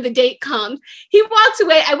end of the date comes. He walks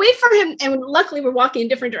away. I wait for him, and luckily we're walking in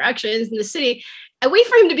different directions in the city. I wait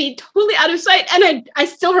for him to be totally out of sight, and I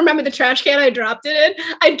still remember the trash can I dropped it in.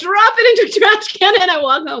 I drop it into a trash can, and I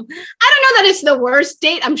walk home. I don't know that it's the worst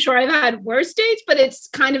date. I'm sure I've had worse dates, but it's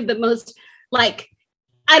kind of the most, like,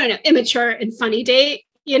 I don't know, immature and funny date,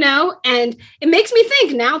 you know? And it makes me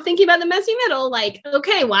think now, thinking about the messy middle, like,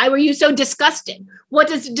 okay, why were you so disgusted? What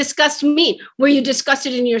does disgust mean? Were you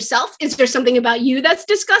disgusted in yourself? Is there something about you that's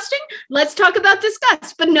disgusting? Let's talk about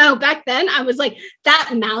disgust. But no, back then I was like,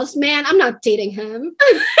 that mouse, man, I'm not dating him.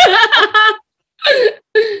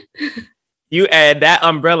 And that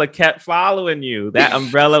umbrella kept following you. That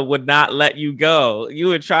umbrella would not let you go. You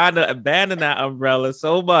were trying to abandon that umbrella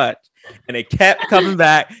so much. And it kept coming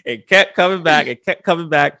back. It kept coming back. It kept coming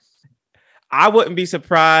back. I wouldn't be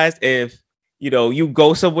surprised if, you know, you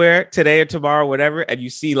go somewhere today or tomorrow, whatever, and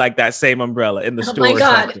you see like that same umbrella in the store. Oh my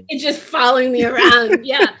God. It's just following me around.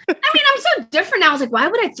 Yeah. I mean, I'm so different now. I was like, why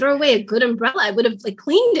would I throw away a good umbrella? I would have like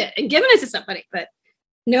cleaned it and given it to somebody, but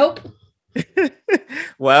nope.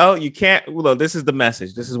 Well, you can't. Well, this is the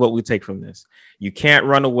message. This is what we take from this. You can't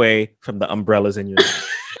run away from the umbrellas in your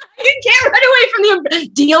life. You can't run away from the umbrella.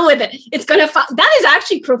 Deal with it. It's going to that is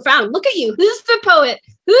actually profound. Look at you. Who's the poet?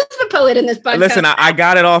 Who's the poet in this podcast? Listen, I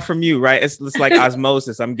got it all from you, right? It's like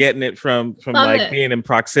osmosis. I'm getting it from Love like it. Being in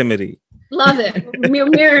proximity. Love it. We're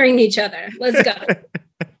mirroring each other. Let's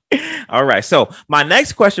go. All right. So my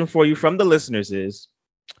next question for you from the listeners is,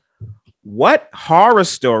 what horror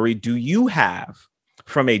story do you have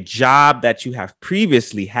from a job that you have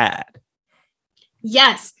previously had?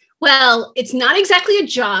 Yes. Well, it's not exactly a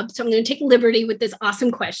job, so I'm going to take liberty with this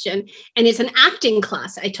awesome question. And it's an acting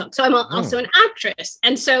class I took. So I'm also an actress.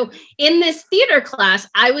 And so in this theater class,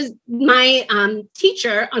 my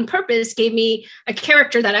teacher on purpose gave me a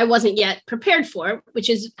character that I wasn't yet prepared for,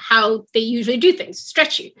 which is how they usually do things,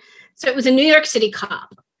 stretch you. So it was a New York City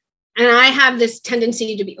cop. And I have this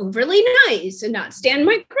tendency to be overly nice and not stand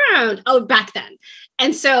my ground. Oh, back then.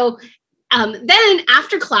 And so then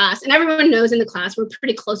after class, and everyone knows in the class, we're a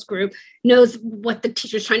pretty close group, knows what the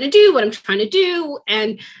teacher's trying to do, what I'm trying to do,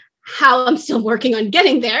 and how I'm still working on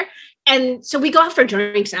getting there. And so we go out for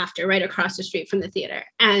drinks after, right across the street from the theater.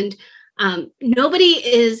 And nobody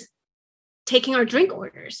is taking our drink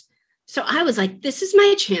orders. So I was like, this is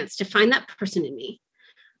my chance to find that person in me.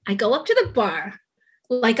 I go up to the bar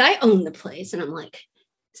like I own the place. And I'm like,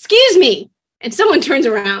 excuse me. And someone turns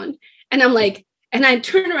around and I'm like, and I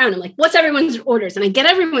turn around, I'm like, what's everyone's orders? And I get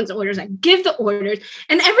everyone's orders. I give the orders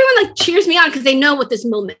and everyone like cheers me on because they know what this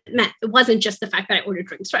moment meant. It wasn't just the fact that I ordered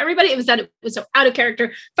drinks for everybody. It was that it was so out of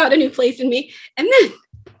character, found a new place in me. And then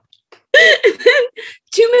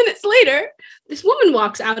 2 minutes later, this woman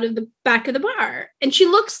walks out of the back of the bar and she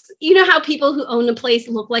looks, you know how people who own a place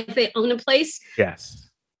look like they own a place? Yes.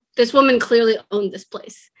 This woman clearly owned this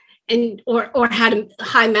place and or had a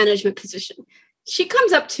high management position. She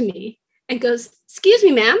comes up to me and goes, excuse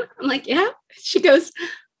me, ma'am. I'm like, yeah. She goes,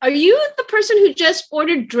 are you the person who just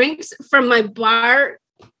ordered drinks from my bar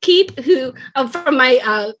keep from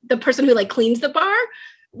my the person who like cleans the bar?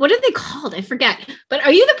 What are they called? I forget. But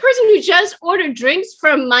are you the person who just ordered drinks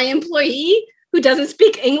from my employee who doesn't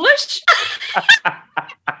speak English?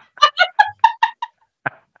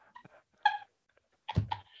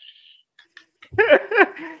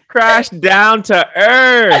 crashed down to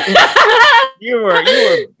earth. You were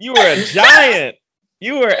a giant.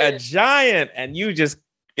 You were a giant, and it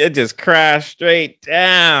just crashed straight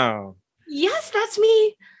down. Yes, that's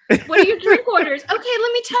me. What are your drink orders? Okay,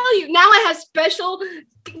 let me tell you. Now I have a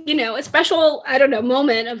special, I don't know,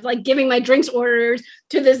 moment of like giving my drinks orders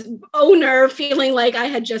to this owner, feeling like I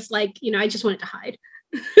had just like, I just wanted to hide.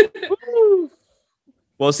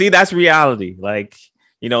 Well, see, that's reality. Like,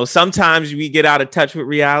 sometimes we get out of touch with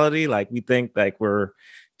reality. Like we think like we're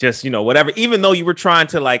just, whatever, even though you were trying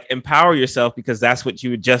to like empower yourself because that's what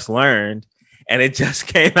you had just learned and it just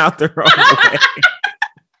came out the wrong way.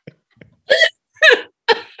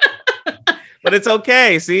 But it's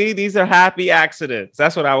okay. See, these are happy accidents.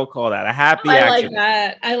 That's what I would call that. A happy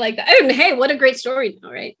accident. I like that. And hey, what a great story,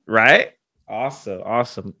 right? Right?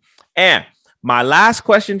 Awesome. And my last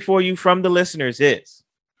question for you from the listeners is,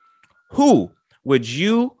 who would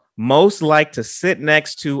you most like to sit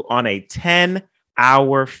next to on a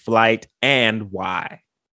 10-hour flight and why?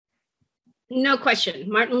 No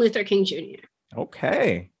question. Martin Luther King Jr.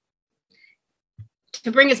 Okay.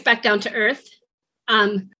 To bring us back down to earth,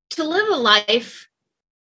 to live a life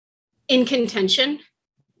in contention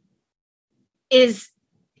it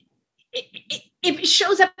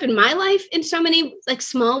shows up in my life in so many like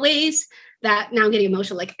small ways that now I'm getting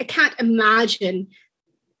emotional. Like I can't imagine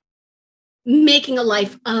making a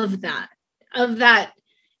life of that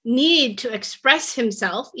need to express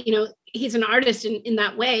himself. He's an artist in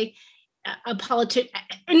that way, a politician.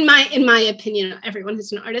 In my opinion, everyone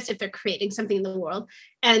is an artist if they're creating something in the world,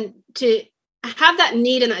 and to have that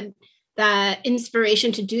need and that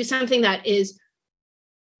inspiration to do something that is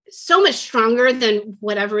so much stronger than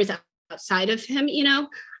whatever is outside of him.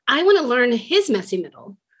 I want to learn his messy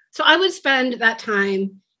middle. So I would spend that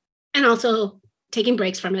time, and also taking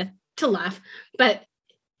breaks from it to laugh, but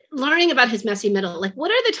learning about his messy middle. Like,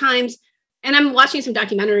 what are the times, and I'm watching some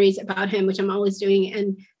documentaries about him, which I'm always doing.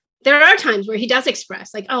 And there are times where he does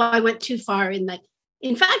express like, oh, I went too far. And like,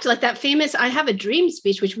 in fact, like that famous I Have a Dream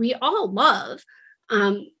speech, which we all love,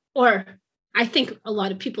 or I think a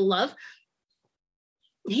lot of people love,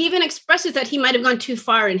 he even expresses that he might have gone too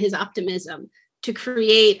far in his optimism to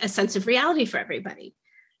create a sense of reality for everybody.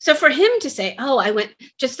 So for him to say, oh, I went,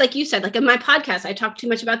 just like you said, like in my podcast, I talked too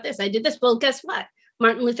much about this, I did this. Well, guess what?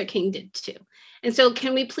 Martin Luther King did too. And so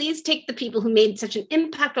can we please take the people who made such an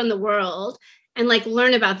impact on the world and like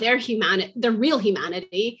learn about their humanity, their real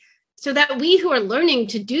humanity, so that we who are learning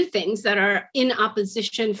to do things that are in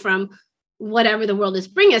opposition from whatever the world is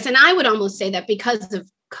bringing us. And I would almost say that because of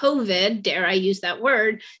COVID, dare I use that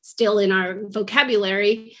word, still in our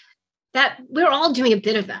vocabulary, that we're all doing a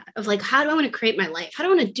bit of that, of like, how do I want to create my life? How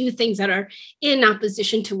do I want to do things that are in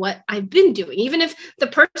opposition to what I've been doing, even if the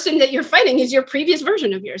person that you're fighting is your previous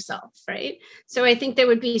version of yourself, right? So I think there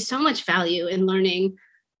would be so much value in learning,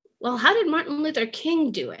 well, how did Martin Luther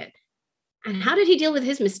King do it? And how did he deal with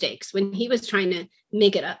his mistakes when he was trying to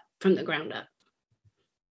make it up from the ground up?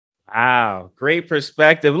 Wow, great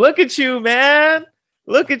perspective. Look at you, man.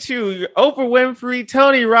 Look at you. You're Oprah Winfrey,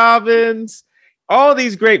 Tony Robbins, all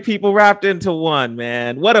these great people wrapped into one,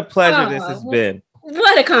 man. What a pleasure this has been.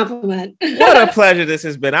 What a compliment. What a pleasure this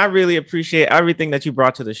has been. I really appreciate everything that you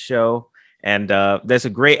brought to the show. And there's a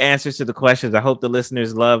great answers to the questions. I hope the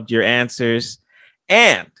listeners loved your answers.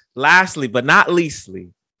 And lastly, but not leastly,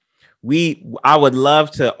 I would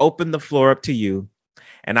love to open the floor up to you.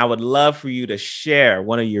 And I would love for you to share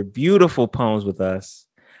one of your beautiful poems with us.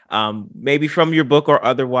 Maybe from your book or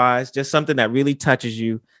otherwise, just something that really touches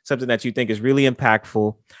you, something that you think is really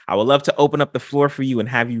impactful. I would love to open up the floor for you and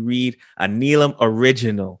have you read a Neelam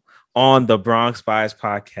original on the Bronx Spies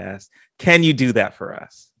podcast. Can you do that for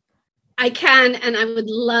us? I can, and I would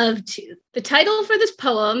love to. The title for this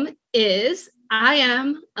poem is I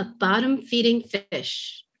Am a Bottom Feeding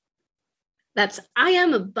Fish. That's I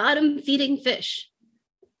am a bottom feeding fish.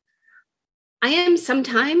 I am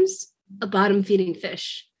sometimes a bottom feeding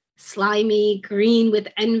fish. Slimy, green with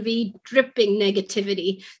envy, dripping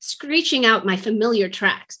negativity, screeching out my familiar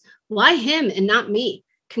tracks. Why him and not me?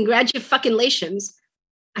 Congratulations.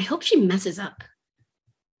 I hope she messes up.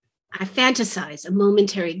 I fantasize a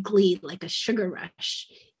momentary glee like a sugar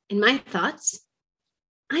rush. In my thoughts,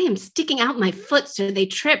 I am sticking out my foot so they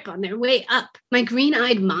trip on their way up. My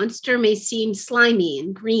green-eyed monster may seem slimy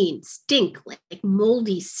and green, stink like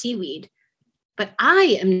moldy seaweed, but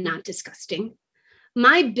I am not disgusting.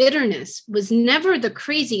 My bitterness was never the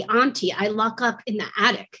crazy auntie I lock up in the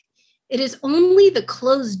attic. It is only the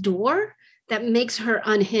closed door that makes her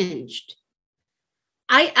unhinged.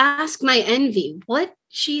 I ask my envy what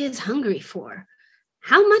she is hungry for.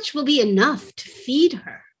 How much will be enough to feed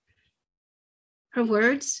her? Her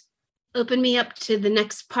words open me up to the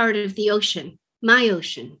next part of the ocean, my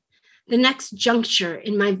ocean, the next juncture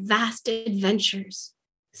in my vast adventures.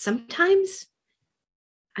 Sometimes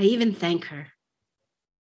I even thank her.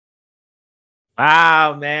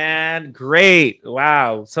 Wow, man. Great.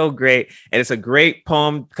 Wow. So great. And it's a great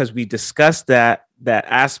poem because we discussed that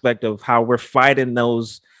aspect of how we're fighting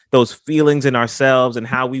those feelings in ourselves and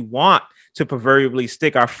how we want to proverbially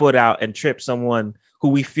stick our foot out and trip someone who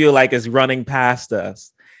we feel like is running past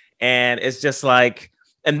us. And it's just like,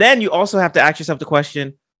 and then you also have to ask yourself the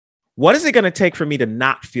question, what is it going to take for me to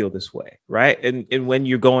not feel this way? Right. And when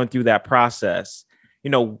you're going through that process,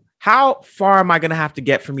 how far am I going to have to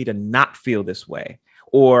get for me to not feel this way?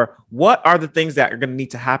 Or what are the things that are going to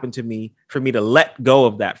need to happen to me for me to let go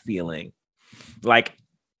of that feeling? Like,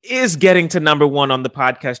 is getting to number one on the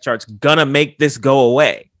podcast charts going to make this go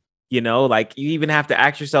away? Like you even have to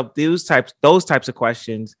ask yourself those types of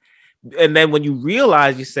questions. And then when you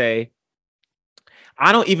realize, you say,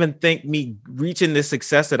 I don't even think me reaching this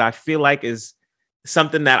success that I feel like is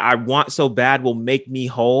something that I want so bad will make me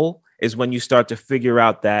whole, is when you start to figure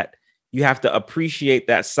out that you have to appreciate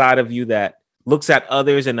that side of you that looks at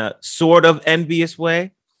others in a sort of envious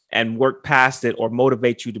way and work past it, or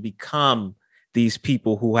motivate you to become these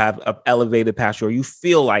people who have elevated past you, or you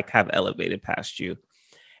feel like have elevated past you.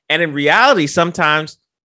 And in reality, sometimes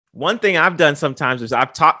one thing I've done sometimes is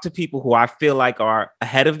I've talked to people who I feel like are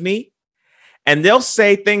ahead of me, and they'll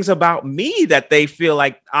say things about me that they feel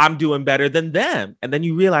like I'm doing better than them. And then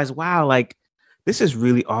you realize, wow, like this is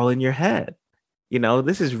really all in your head.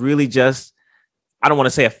 This is really just, I don't want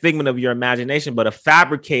to say a figment of your imagination, but a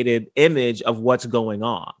fabricated image of what's going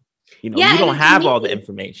on. You don't have all the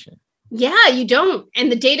information. Yeah, you don't.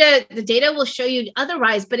 And the data will show you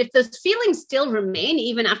otherwise. But if those feelings still remain,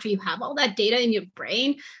 even after you have all that data in your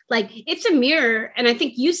brain, like it's a mirror. And I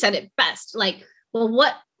think you said it best, like, well,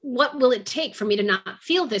 what will it take for me to not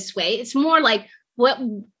feel this way? It's more like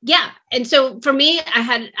yeah. And so for me,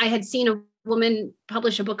 I had seen a woman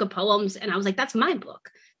publish a book of poems, and I was like, that's my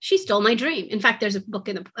book. She stole my dream. In fact, there's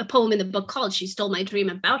a poem in the book called She Stole My Dream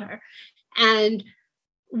about her. And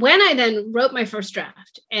when I then wrote my first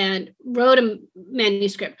draft and wrote a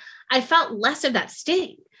manuscript, I felt less of that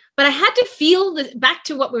sting. But I had to feel back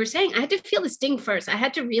to what we were saying. I had to feel the sting first. I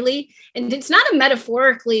had to really, and it's not a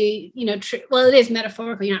metaphorically, well, it is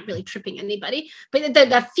metaphorical. You're not really tripping anybody, but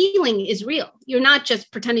that feeling is real. You're not just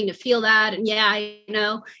pretending to feel that. And yeah, I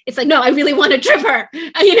know. It's like, no, I really want to trip her.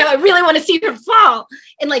 I really want to see her fall.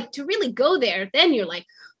 And like to really go there, then you're like,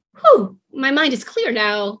 whew, my mind is clear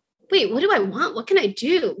now. Wait, what do I want? What can I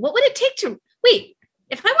do? What would it take to, wait,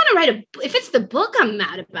 if I want to write if it's the book I'm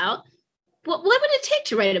mad about, what would it take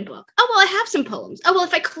to write a book? Oh, well, I have some poems. Oh, well,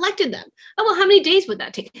 if I collected them. Oh, well, how many days would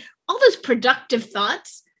that take? All those productive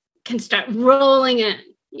thoughts can start rolling in.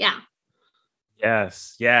 Yeah.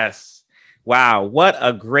 Yes. Wow. What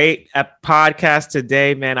a great podcast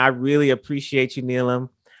today, man. I really appreciate you, Neelam.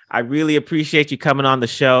 I really appreciate you coming on the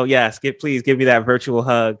show. Yes, please give me that virtual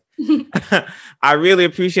hug. I really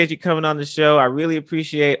appreciate you coming on the show. I really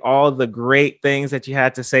appreciate all the great things that you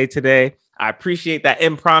had to say today. I appreciate that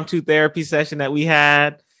impromptu therapy session that we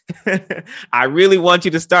had. I really want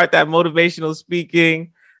you to start that motivational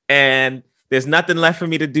speaking, and there's nothing left for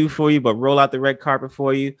me to do for you but roll out the red carpet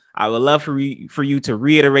for you. I would love for you to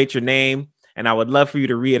reiterate your name, and I would love for you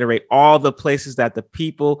to reiterate all the places that the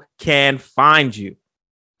people can find you.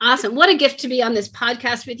 Awesome. What a gift to be on this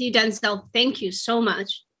podcast with you, Denzel. Thank you so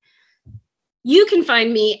much. You can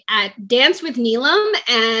find me at Dance with Neelam,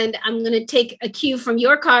 and I'm going to take a cue from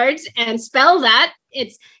your cards and spell that.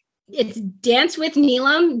 It's Dance with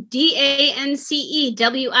Neelam,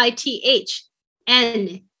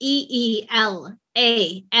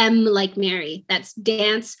 DANCEWITHNEELAM like Mary. That's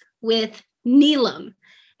Dance with Neelam.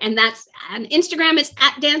 And that's on Instagram, it's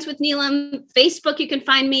at Dance with Neelam. Facebook, you can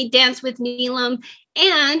find me, Dance with Neelam.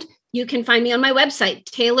 And you can find me on my website,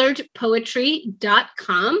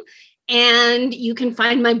 tailoredpoetry.com. And you can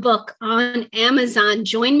find my book on Amazon.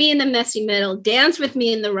 Join me in the messy middle. Dance with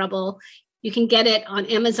me in the rubble. You can get it on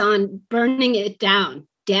Amazon, Burning It Down,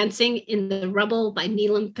 Dancing in the Rubble by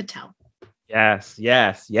Neelam Patel. Yes.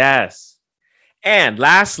 And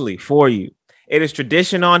lastly, for you, it is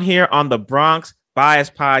tradition on here on the Bronx Bias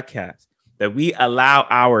Podcast that we allow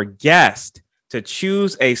our guest to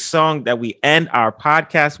choose a song that we end our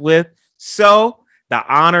podcast with. So the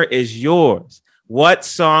honor is yours. What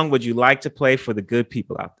song would you like to play for the good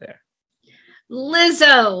people out there?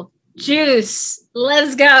 Lizzo, Juice.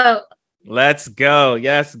 Let's go. Let's go.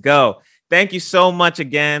 Yes, go. Thank you so much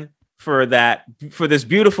again for this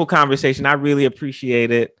beautiful conversation. I really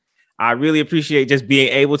appreciate it. I really appreciate just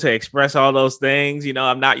being able to express all those things. You know,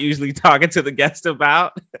 I'm not usually talking to the guest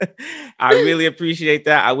about. I really appreciate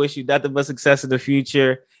that. I wish you nothing but success in the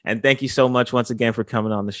future. And thank you so much once again for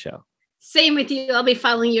coming on the show. Same with you. I'll be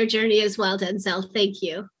following your journey as well, Denzel. Thank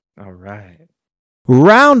you. All right.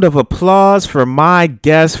 Round of applause for my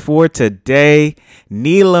guest for today,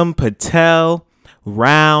 Neelam Patel.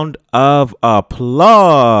 Round of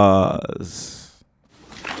applause.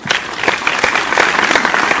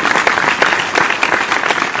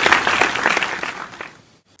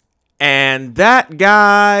 And that,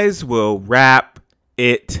 guys, will wrap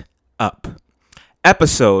it up.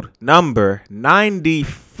 Episode number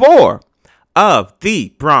 94 of the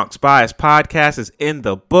Bronx Bias Podcast is in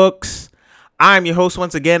the books. I'm your host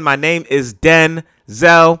once again. My name is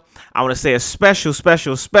Denzel. I want to say a special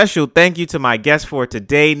thank you to my guest for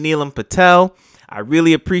today, Neelam Patel. I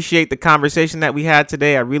really appreciate the conversation that we had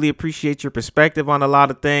today. I really appreciate your perspective on a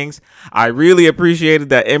lot of things. I really appreciated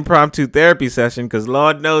that impromptu therapy session because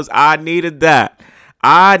Lord knows I needed that.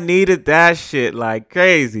 I needed that shit like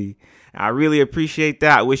crazy. I really appreciate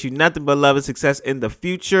that. I wish you nothing but love and success in the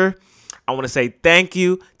future. I want to say thank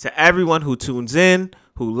you to everyone who tunes in,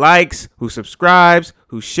 who likes, who subscribes,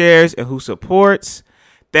 who shares, and who supports.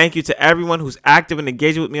 Thank you to everyone who's active and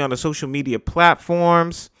engaging with me on the social media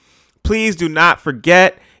platforms. Please do not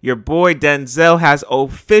forget, your boy Denzel has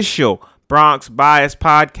official Bronx Bias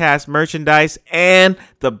Podcast merchandise and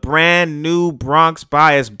the brand new Bronx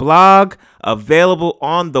Bias blog available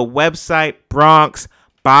on the website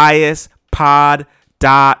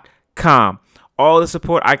bronxbiaspod.com. All the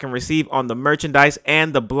support I can receive on the merchandise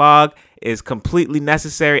and the blog is completely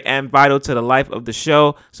necessary and vital to the life of the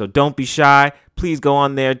show, so don't be shy. Please go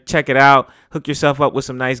on there, check it out, hook yourself up with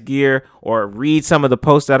some nice gear, or read some of the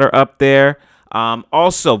posts that are up there.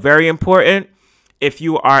 Also, very important, if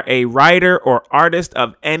you are a writer or artist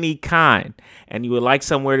of any kind and you would like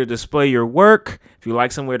somewhere to display your work, if you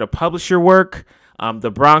like somewhere to publish your work, the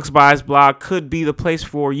Bronx Bias blog could be the place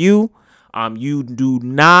for you. You do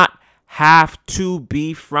not have to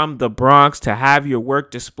be from the Bronx to have your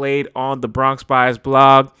work displayed on the Bronx Bias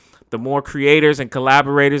blog. The more creators and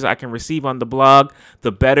collaborators I can receive on the blog,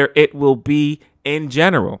 the better it will be in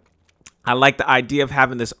general. I like the idea of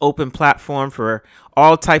having this open platform for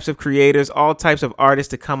all types of creators, all types of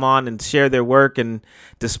artists to come on and share their work and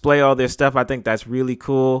display all their stuff. I think that's really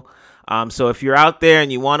cool. So if you're out there and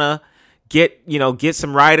you want to get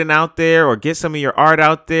some writing out there or get some of your art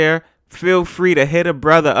out there, feel free to hit a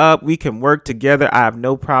brother up. We can work together. I have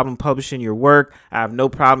no problem publishing your work. I have no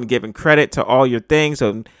problem giving credit to all your things.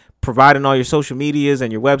 So providing all your social medias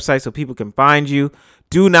and your website so people can find you.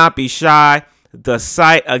 Do not be shy. The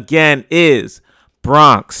site again is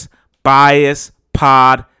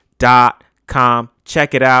bronxbiaspod.com.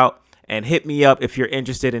 Check it out and hit me up if you're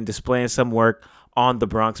interested in displaying some work on the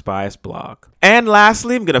Bronx Bias blog. And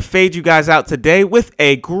lastly, I'm going to fade you guys out today with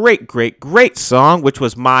a great song, which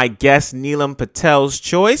was my guest Neelam Patel's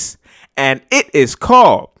choice. And it is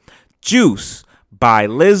called Juice by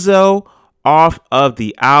Lizzo, off of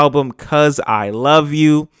the album 'Cause I Love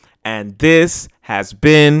You. And this has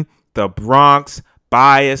been the Bronx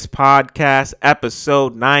Bias Podcast,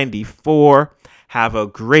 episode 94. Have a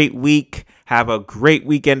great week. Have a great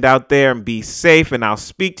weekend out there and be safe. And I'll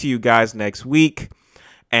speak to you guys next week.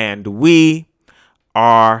 And we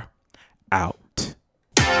are out.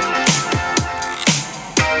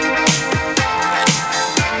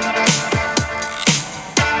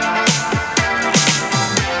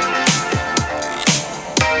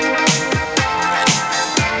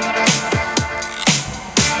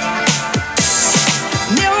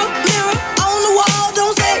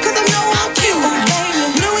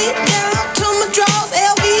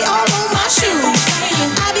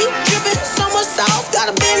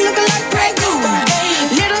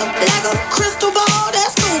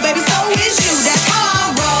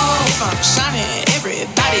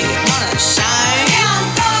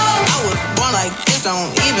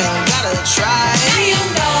 Don't even gotta try.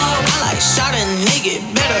 I like shot and nigga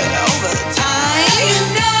better over time.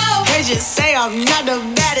 They just say I'm not the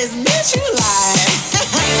baddest bitch you like.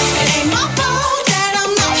 It ain't my fault that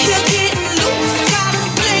I'm not here getting loose. Gotta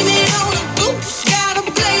blame it on the boots. Gotta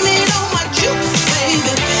blame it on my juice, baby.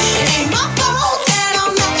 It ain't my fault that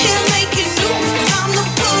I'm not here making news. Time to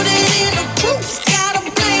put it in the proof. Gotta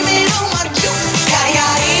blame it on my juice.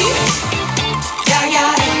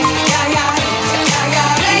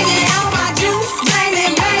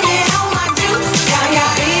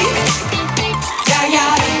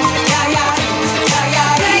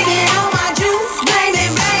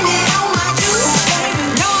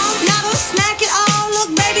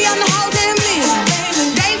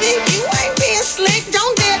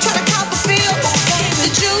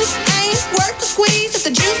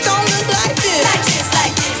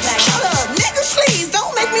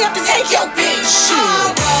 really have to take your bitch.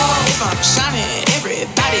 Shit. If I'm shining,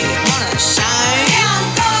 everybody wanna shine.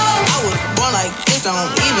 I was born like this, don't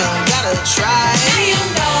even gotta try.